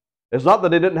 It's not that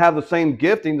they didn't have the same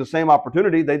gifting, the same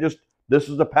opportunity. They just, this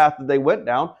is the path that they went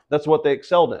down. That's what they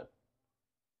excelled in.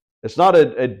 It's not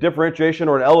a differentiation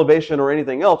or an elevation or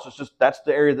anything else. It's just that's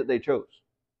the area that they chose.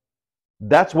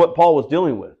 That's what Paul was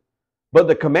dealing with. But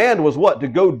the command was what? To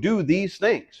go do these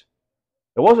things.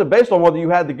 It wasn't based on whether you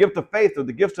had the gift of faith or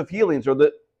the gifts of healings or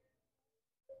that.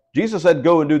 Jesus said,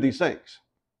 go and do these things.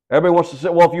 Everybody wants to say,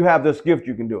 well, if you have this gift,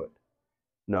 you can do it.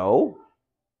 No.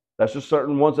 That's just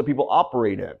certain ones that people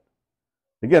operate in.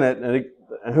 Again, and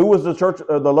who was the church,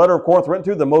 the letter of Corinth written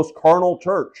to? The most carnal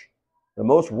church. The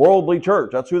most worldly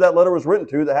church. That's who that letter was written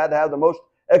to, that had to have the most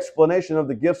explanation of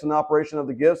the gifts and operation of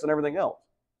the gifts and everything else.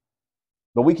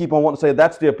 But we keep on wanting to say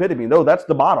that's the epitome. No, that's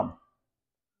the bottom.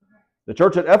 The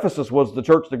church at Ephesus was the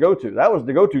church to go to. That was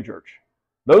the go-to church.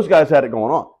 Those guys had it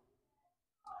going on.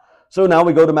 So now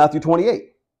we go to Matthew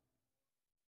 28.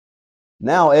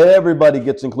 Now everybody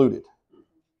gets included.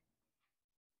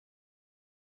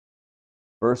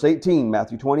 Verse 18,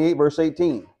 Matthew 28, verse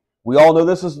 18. We all know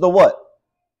this is the what?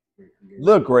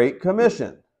 The Great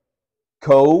Commission.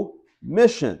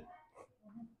 Co-mission.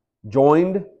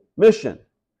 Joined mission.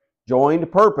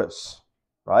 Joined purpose.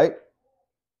 Right?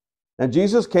 And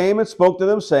Jesus came and spoke to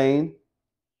them, saying,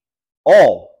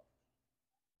 all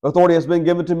authority has been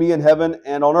given to me in heaven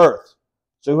and on earth.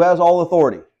 So who has all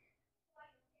authority?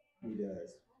 He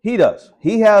does. He does.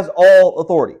 He has all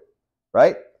authority.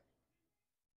 Right?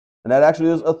 And that actually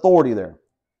is authority there.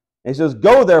 And He says,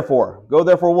 go therefore. Go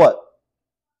therefore what?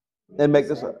 And make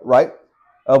this, right?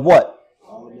 Of what?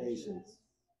 All nations.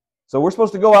 So we're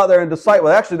supposed to go out there and disciple.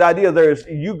 Actually, the idea there is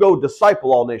you go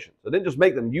disciple all nations. So didn't just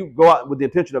make them. You go out with the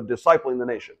intention of discipling the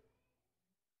nation.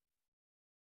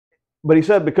 But He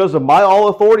said, because of my all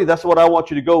authority, that's what I want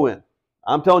you to go in.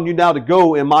 I'm telling you now to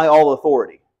go in my all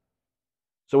authority.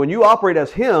 So when you operate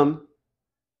as Him,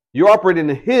 You're operating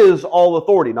in His all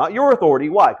authority, not your authority.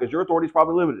 Why? Because your authority is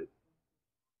probably limited.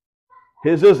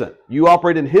 His isn't. You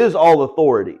operate in His all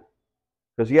authority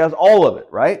because He has all of it,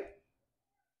 right? In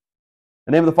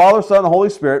the name of the Father, Son, and the Holy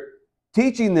Spirit,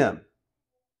 teaching them.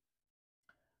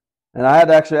 And I had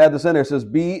to actually add this in there. It says,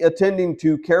 be attending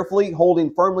to, carefully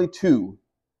holding firmly to,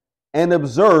 and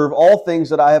observe all things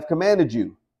that I have commanded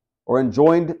you, or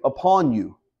enjoined upon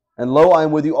you. And lo, I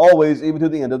am with you always, even to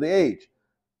the end of the age.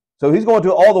 So He's going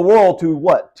to all the world to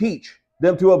what? Teach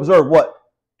them to observe what?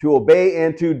 To obey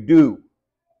and to do.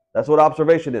 That's what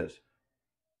observation is.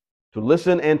 To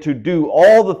listen and to do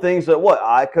all the things that what?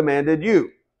 I commanded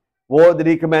you. What did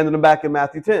He command them back in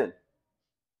Matthew 10?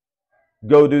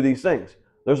 Go do these things.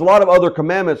 There's a lot of other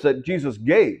commandments that Jesus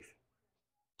gave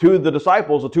to the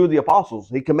disciples or to the apostles.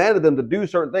 He commanded them to do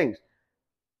certain things.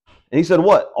 And He said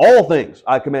what? All things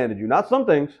I commanded you, not some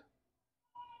things.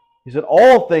 He said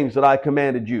all things that I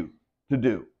commanded you to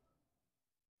do.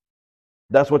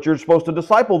 That's what you're supposed to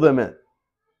disciple them in.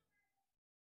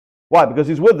 Why? Because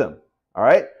He's with them. All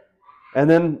right? And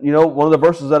then, one of the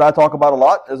verses that I talk about a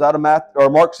lot is out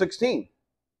of Mark 16.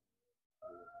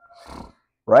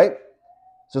 Right? It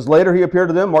says, later He appeared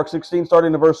to them, Mark 16,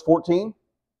 starting in verse 14.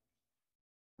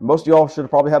 Most of y'all should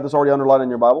probably have this already underlined in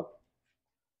your Bible.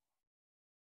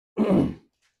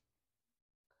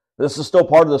 This is still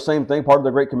part of the same thing, part of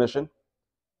the Great Commission.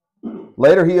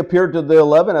 Later He appeared to the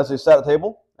 11 as they sat at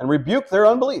table and rebuked their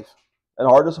unbelief and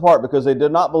hardness of heart because they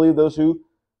did not believe those who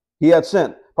He had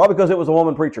sent. Probably because it was a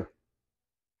woman preacher.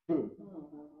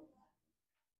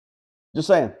 Just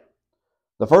saying.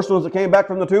 The first ones that came back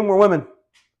from the tomb were women.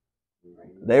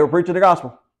 They were preaching the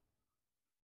gospel.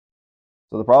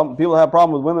 So the problem, people have a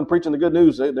problem with women preaching the good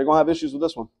news. They're going to have issues with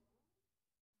this one.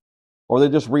 Or they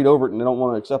just read over it and they don't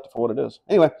want to accept it for what it is.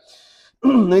 Anyway,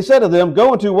 He said to them,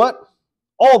 go into what?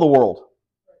 All the world.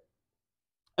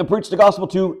 And preach the gospel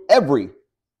to every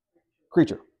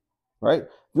creature. Right? If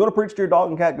you want to preach to your dog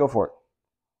and cat, go for it.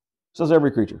 It says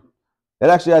every creature. That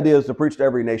actually the idea is to preach to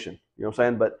every nation. You know what I'm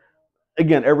saying? But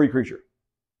again, every creature.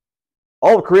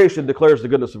 All of creation declares the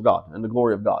goodness of God and the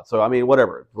glory of God. So,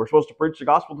 whatever. We're supposed to preach the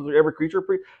gospel to every creature.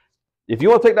 If you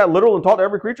want to take that literal and talk to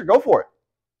every creature, go for it.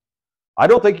 I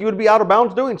don't think you would be out of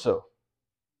bounds doing so.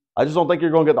 I just don't think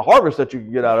you're going to get the harvest that you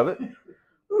can get out of it.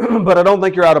 But I don't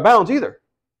think you're out of bounds either.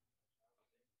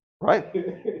 Right?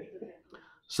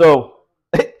 So,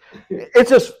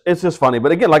 it's just funny.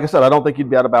 But again, like I said, I don't think you'd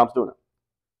be out of bounds doing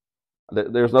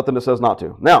it. There's nothing that says not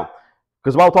to. Now,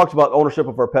 because the Bible talks about ownership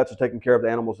of our pets and taking care of the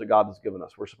animals that God has given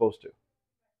us. We're supposed to.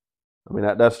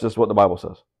 That's just what the Bible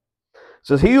says. It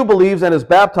says, he who believes and is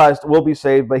baptized will be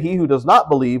saved, but he who does not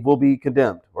believe will be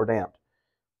condemned or damned.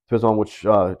 Depends on which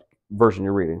version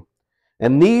you're reading.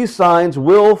 And these signs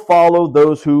will follow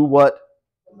those who what?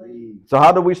 Believe. So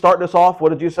how did we start this off? What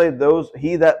did you say?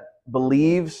 He that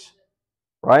believes,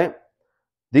 right?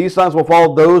 These signs will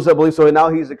follow those that believe. So now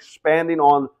He's expanding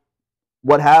on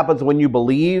what happens when you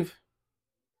believe.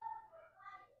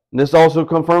 And this also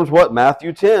confirms what?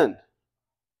 Matthew 10.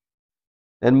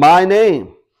 In my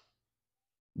name,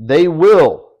 they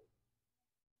will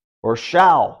or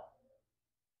shall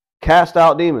cast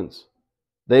out demons.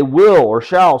 They will or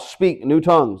shall speak new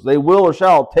tongues. They will or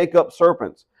shall take up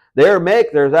serpents.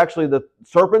 There's actually the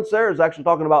serpents there is actually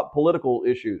talking about political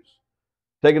issues.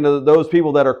 Taking to those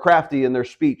people that are crafty in their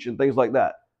speech and things like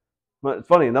that. But it's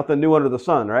funny, nothing new under the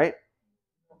sun, right?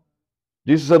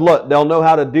 Jesus said, look, they'll know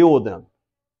how to deal with them.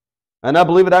 And I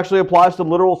believe it actually applies to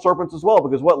literal serpents as well,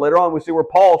 because later on we see where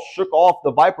Paul shook off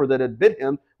the viper that had bit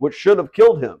him, which should have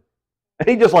killed him. And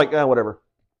he just whatever.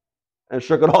 And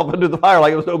shook it off into the fire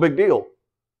like it was no big deal.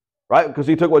 Right? Because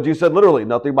he took what Jesus said literally,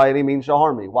 nothing by any means shall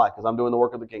harm me. Why? Because I'm doing the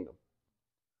work of the kingdom.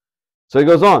 So he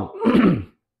goes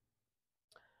on.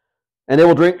 And they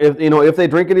will drink, if they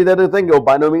drink any of that thing, it will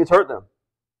by no means hurt them.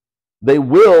 They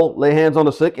will lay hands on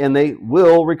the sick and they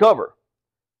will recover.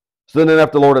 So then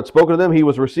after the Lord had spoken to them, He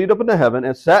was received up into heaven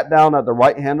and sat down at the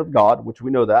right hand of God, which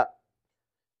we know that.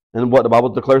 And what the Bible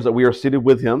declares that we are seated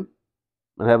with Him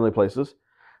in heavenly places.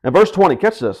 And verse 20,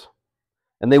 catch this.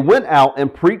 And they went out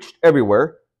and preached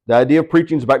everywhere. The idea of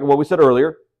preaching is back to what we said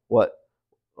earlier. What?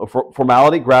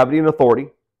 Formality, gravity, and authority,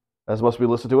 as must be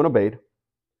listened to and obeyed.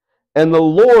 And the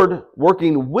Lord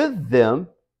working with them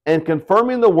and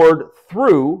confirming the word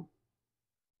through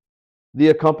the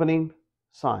accompanying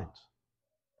signs.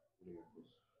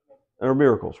 Or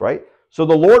miracles, right? So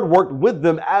the Lord worked with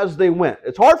them as they went.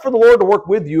 It's hard for the Lord to work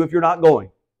with you if you're not going.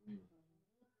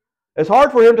 It's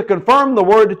hard for Him to confirm the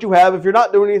word that you have if you're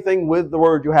not doing anything with the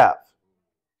word you have.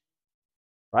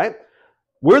 Right?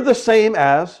 We're the same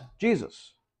as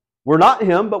Jesus. We're not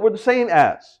Him, but we're the same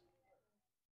as.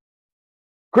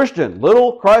 Christian,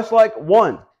 little, Christ-like,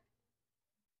 one.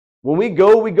 When we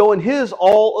go in His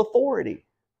all authority.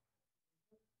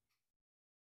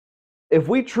 If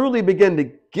we truly begin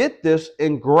to get this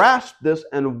and grasp this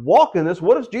and walk in this,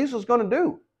 what is Jesus going to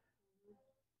do?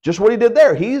 Just what He did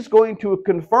there. He's going to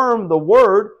confirm the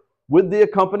Word with the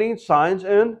accompanying signs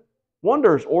and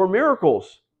wonders or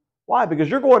miracles. Why? Because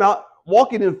you're going out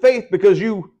walking in faith because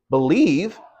you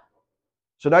believe.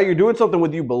 So now you're doing something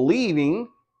with you believing,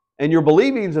 and your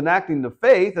believing is enacting the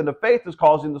faith, and the faith is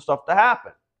causing the stuff to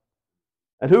happen.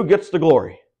 And who gets the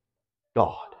glory?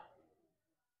 God.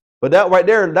 But that right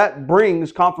there, that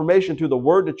brings confirmation to the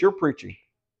word that you're preaching,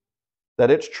 that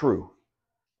it's true.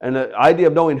 And the idea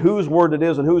of knowing whose word it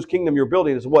is and whose kingdom you're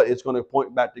building is what? It's going to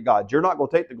point back to God. You're not going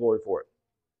to take the glory for it.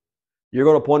 You're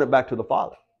going to point it back to the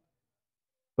Father.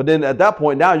 But then at that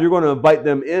point, now you're going to invite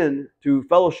them into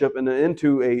fellowship and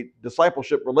into a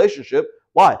discipleship relationship.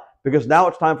 Why? Because now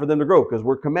it's time for them to grow, because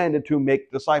we're commanded to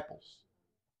make disciples.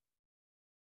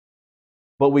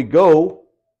 But we go,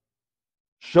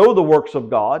 show the works of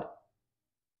God.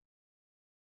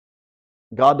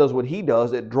 God does what He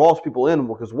does. It draws people in,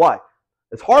 because why?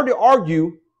 It's hard to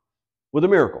argue with a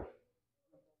miracle.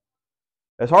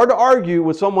 It's hard to argue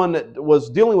with someone that was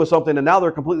dealing with something and now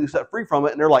they're completely set free from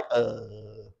it and they're like,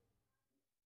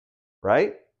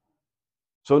 right?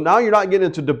 So now you're not getting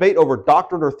into debate over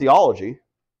doctrine or theology.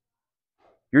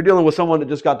 You're dealing with someone that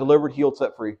just got delivered, healed,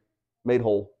 set free, made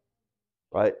whole,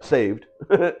 right? Saved,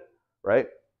 right?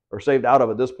 Or saved out of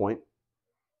at this point.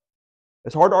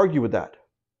 It's hard to argue with that.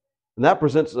 And that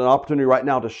presents an opportunity right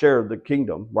now to share the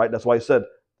kingdom, right? That's why He said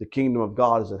the kingdom of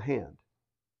God is at hand.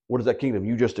 What is that kingdom?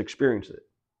 You just experienced it.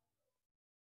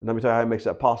 And let me tell you how He makes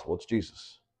that possible. It's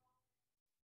Jesus.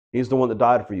 He's the one that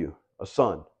died for you, a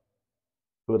son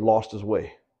who had lost his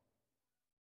way,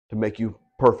 to make you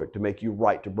perfect, to make you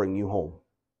right, to bring you home,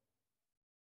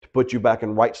 to put you back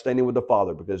in right standing with the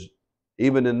Father, because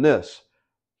even in this,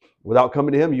 without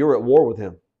coming to Him, you're at war with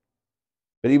Him.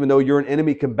 But even though you're an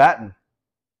enemy combatant,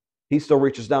 He still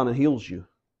reaches down and heals you.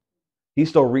 He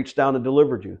still reached down and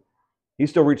delivered you. He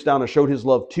still reached down and showed His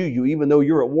love to you, even though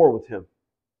you're at war with Him.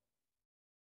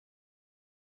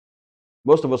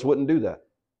 Most of us wouldn't do that.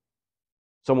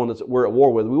 Someone that we're at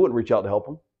war with, we wouldn't reach out to help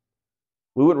them.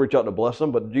 We wouldn't reach out to bless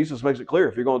them, but Jesus makes it clear,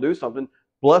 if you're going to do something,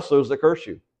 bless those that curse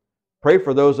you. Pray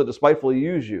for those that despitefully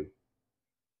use you.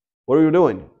 What are we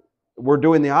doing? We're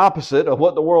doing the opposite of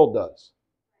what the world does.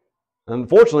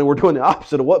 Unfortunately, we're doing the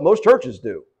opposite of what most churches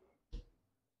do.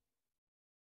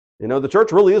 You know, the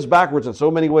church really is backwards in so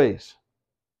many ways.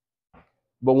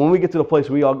 But when we get to the place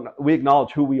we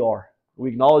acknowledge who we are, we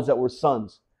acknowledge that we're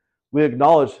sons, we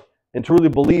acknowledge and truly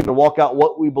believe and walk out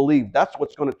what we believe, that's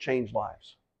what's going to change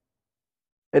lives.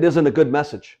 It isn't a good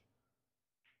message.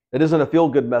 It isn't a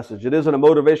feel-good message. It isn't a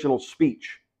motivational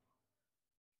speech.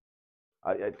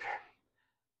 I'm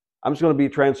just going to be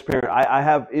transparent. I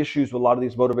have issues with a lot of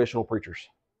these motivational preachers.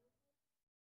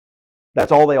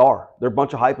 That's all they are. They're a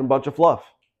bunch of hype and a bunch of fluff.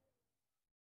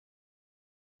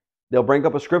 They'll bring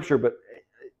up a scripture, but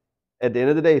at the end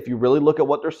of the day, if you really look at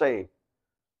what they're saying,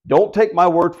 don't take my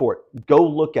word for it. Go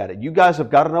look at it. You guys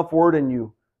have got enough word in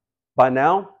you. By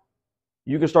now,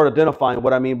 you can start identifying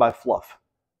what I mean by fluff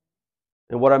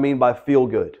and what I mean by feel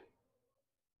good.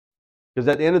 Because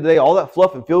at the end of the day, all that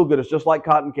fluff and feel good is just like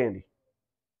cotton candy.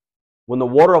 When the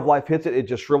water of life hits it, it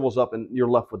just shrivels up and you're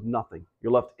left with nothing.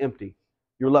 You're left empty.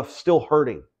 You're left still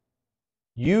hurting.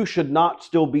 You should not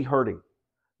still be hurting.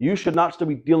 You should not still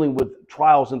be dealing with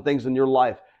trials and things in your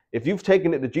life. If you've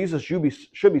taken it to Jesus, you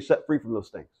should be set free from those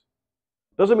things.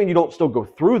 Doesn't mean you don't still go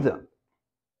through them.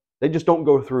 They just don't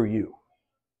go through you.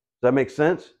 Does that make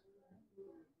sense?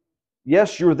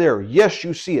 Yes, you're there. Yes,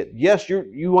 you see it. Yes,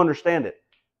 you understand it.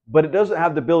 But it doesn't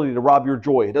have the ability to rob your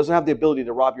joy. It doesn't have the ability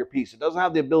to rob your peace. It doesn't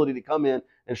have the ability to come in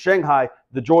and Shanghai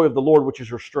the joy of the Lord, which is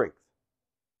your strength.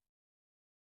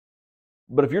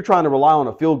 But if you're trying to rely on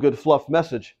a feel-good fluff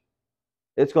message,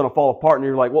 it's going to fall apart and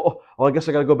you're like, well, I guess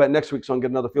I got to go back next week so I can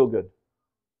get another feel-good.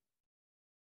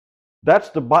 That's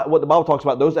what the Bible talks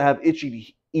about, those that have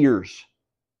itchy ears.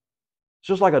 It's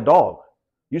just like a dog.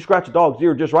 You scratch a dog's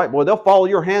ear just right, boy, they'll follow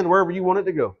your hand wherever you want it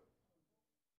to go.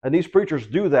 And these preachers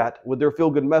do that with their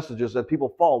feel-good messages, and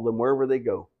people follow them wherever they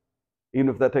go, even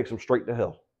if that takes them straight to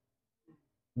hell.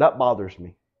 That bothers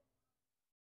me.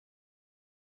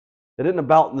 It isn't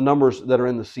about the numbers that are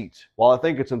in the seats. While I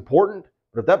think it's important,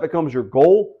 but if that becomes your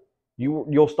goal,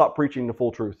 you'll stop preaching the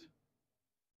full truth.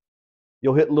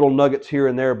 You'll hit little nuggets here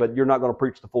and there, but you're not going to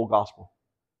preach the full gospel.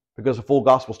 Because the full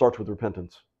gospel starts with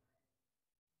repentance.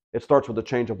 It starts with a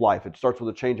change of life. It starts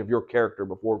with a change of your character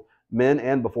before men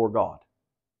and before God.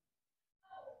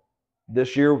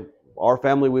 This year, our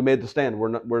family, we made the stand. We're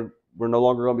no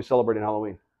longer going to be celebrating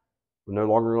Halloween. We're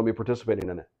no longer going to be participating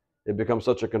in it. It becomes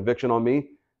such a conviction on me,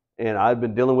 and I've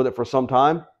been dealing with it for some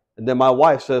time. And then my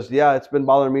wife says, yeah, it's been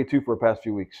bothering me too for the past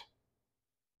few weeks.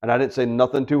 And I didn't say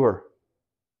nothing to her.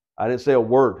 I didn't say a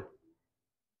word.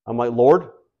 I'm like, Lord,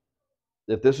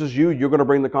 if this is you, you're going to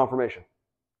bring the confirmation.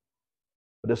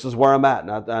 But this is where I'm at.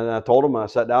 And I told him, and I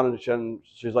sat down, and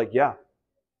she's like, yeah,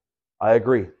 I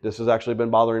agree. This has actually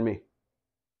been bothering me.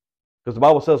 Because the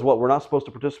Bible says what? We're not supposed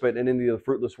to participate in any of the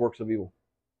fruitless works of evil.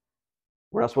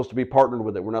 We're not supposed to be partnered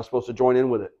with it. We're not supposed to join in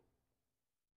with it.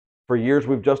 For years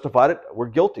we've justified it. We're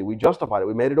guilty. We justified it.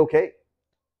 We made it okay.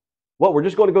 What? We're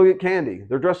just going to go get candy.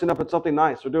 They're dressing up in something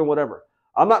nice. They're doing whatever.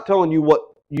 I'm not telling you what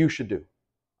you should do.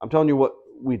 I'm telling you what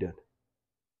we did.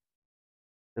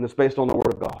 And it's based on the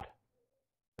Word of God.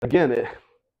 Again,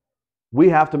 we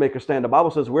have to make a stand. The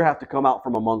Bible says we have to come out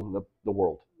from among the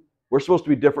world. We're supposed to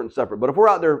be different and separate. But if we're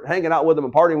out there hanging out with them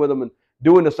and partying with them and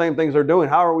doing the same things they're doing,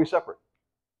 how are we separate?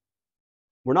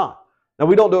 We're not. Now,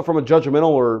 we don't do it from a judgmental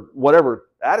or whatever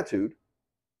attitude.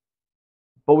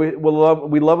 But we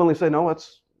lovingly say, no,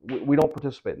 we don't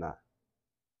participate in that.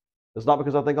 It's not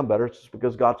because I think I'm better. It's just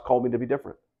because God's called me to be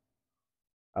different.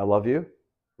 I love you.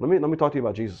 Let me talk to you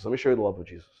about Jesus. Let me show you the love of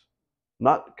Jesus.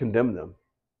 Not condemn them.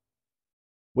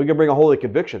 We can bring a holy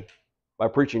conviction by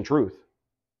preaching truth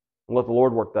and let the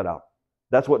Lord work that out.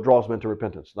 That's what draws men to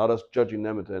repentance, not us judging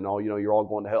them and oh, you're all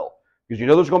going to hell. Because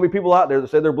there's going to be people out there that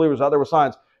say they're believers out there with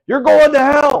signs. You're going to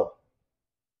hell.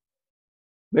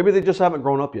 Maybe they just haven't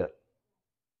grown up yet.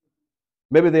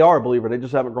 Maybe they are a believer. They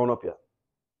just haven't grown up yet.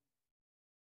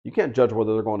 You can't judge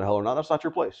whether they're going to hell or not. That's not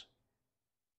your place.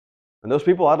 And those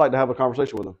people, I'd like to have a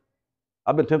conversation with them.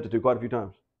 I've been tempted to quite a few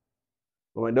times.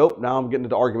 I'm like, nope, now I'm getting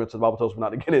into arguments that the Bible tells me not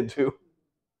to get into.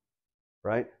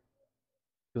 Right?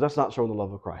 Because that's not showing the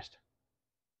love of Christ.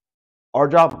 Our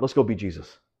job, let's go be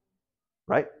Jesus.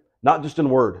 Right? Not just in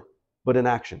word, but in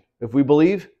action. If we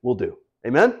believe, we'll do.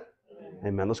 Amen?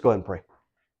 Amen. Let's go ahead and pray.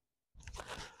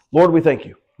 Lord, we thank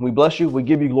you. We bless you. We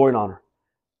give you glory and honor.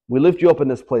 We lift you up in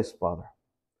this place, Father.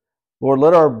 Lord,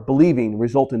 let our believing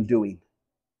result in doing.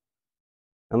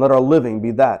 And let our living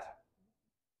be the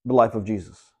life of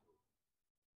Jesus.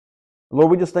 And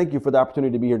Lord, we just thank you for the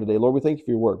opportunity to be here today. Lord, we thank you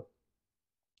for your word.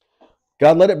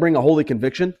 God, let it bring a holy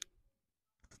conviction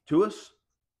to us.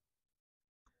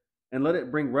 And let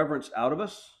it bring reverence out of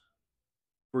us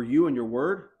for you and your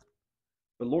word.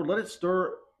 But Lord, let it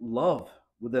stir love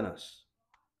within us.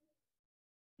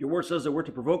 Your word says that we're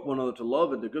to provoke one another to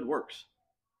love and to good works.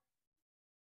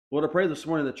 Lord, I pray this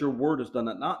morning that your word has done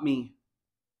that. Not me,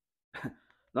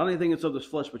 not anything that's of this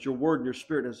flesh, but your word and your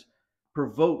spirit has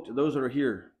provoked those that are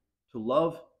here to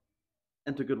love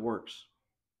and to good works.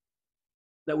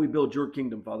 That we build your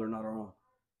kingdom, Father, not our own.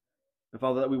 And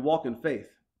Father, that we walk in faith,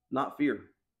 not fear.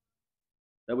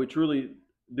 That we truly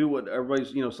do what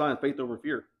everybody's, saying, faith over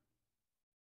fear.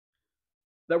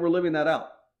 That we're living that out.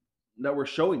 That we're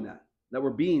showing that. That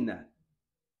we're being that.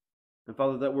 And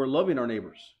Father, that we're loving our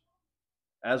neighbors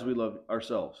as we love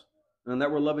ourselves. And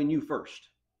that we're loving you first.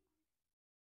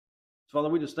 So Father,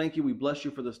 we just thank you. We bless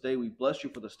you for this day. We bless you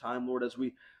for this time, Lord, as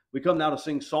we come now to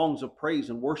sing songs of praise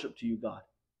and worship to you, God.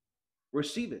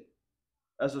 Receive it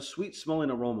as a sweet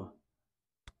smelling aroma.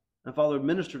 And Father,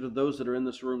 minister to those that are in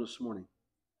this room this morning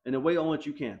in a way only that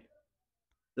you can.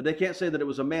 That they can't say that it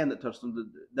was a man that touched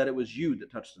them, that it was you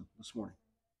that touched them this morning.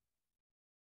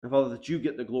 And Father, that you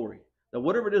get the glory. That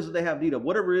whatever it is that they have need of,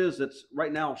 whatever it is that's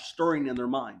right now stirring in their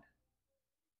mind.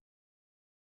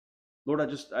 Lord,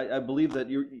 I believe that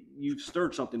you've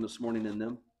stirred something this morning in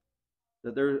them.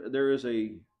 That there's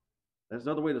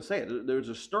another way to say it. There's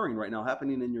a stirring right now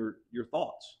happening in your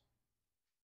thoughts.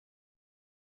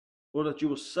 Lord, that you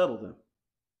will settle them.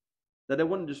 That it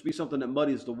wouldn't just be something that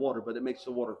muddies the water, but it makes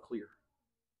the water clear.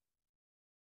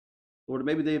 Lord,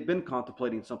 maybe they have been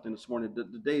contemplating something this morning.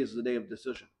 That today is the day of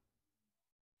decision.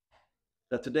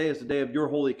 That today is the day of your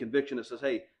holy conviction that says,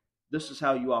 hey, this is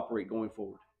how you operate going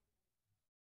forward.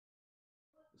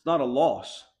 It's not a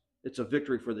loss. It's a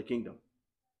victory for the kingdom.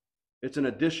 It's an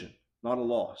addition, not a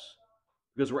loss.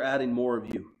 Because we're adding more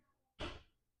of you.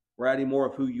 We're adding more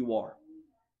of who you are.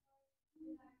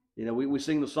 We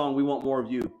sing the song, we want more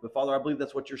of you. But Father, I believe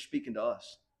that's what you're speaking to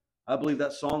us. I believe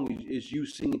that song is you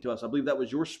singing to us. I believe that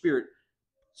was your spirit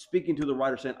speaking to the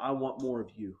writer saying, I want more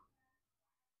of you.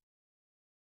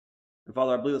 And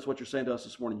Father, I believe that's what you're saying to us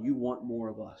this morning. You want more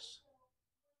of us.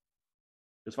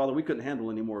 Because Father, we couldn't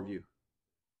handle any more of you.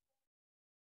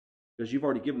 Because you've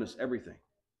already given us everything.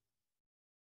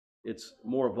 It's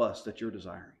more of us that you're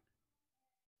desiring.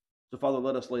 So Father,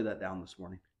 let us lay that down this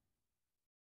morning.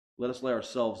 Let us lay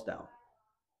ourselves down.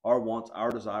 our wants,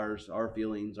 our desires, our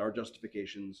feelings, our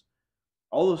justifications,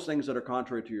 all those things that are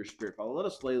contrary to your spirit. Father, let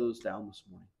us lay those down this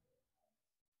morning.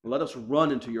 And let us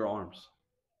run into your arms.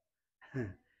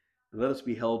 And let us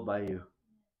be held by you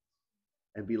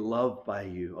and be loved by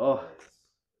you. Oh,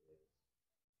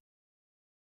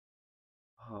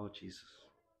 Jesus.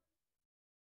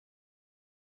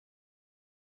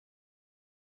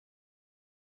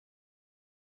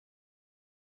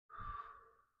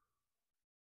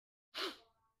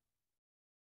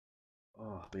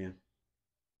 Oh, man.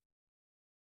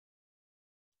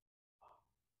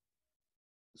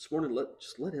 This morning,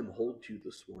 just let him hold you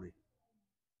this morning.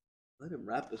 Let him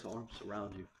wrap his arms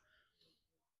around you.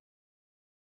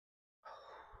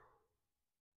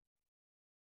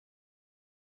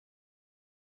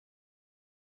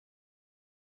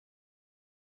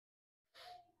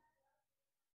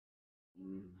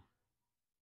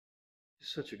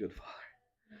 He's such a good Father.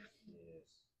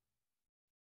 Yes.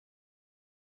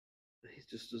 He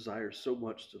just desires so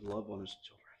much to love on his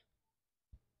children.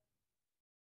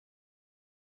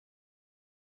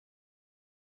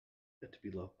 And to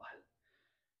be loved by them.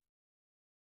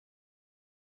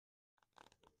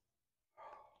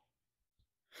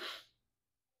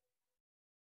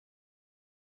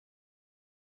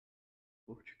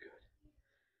 Lord, you're good.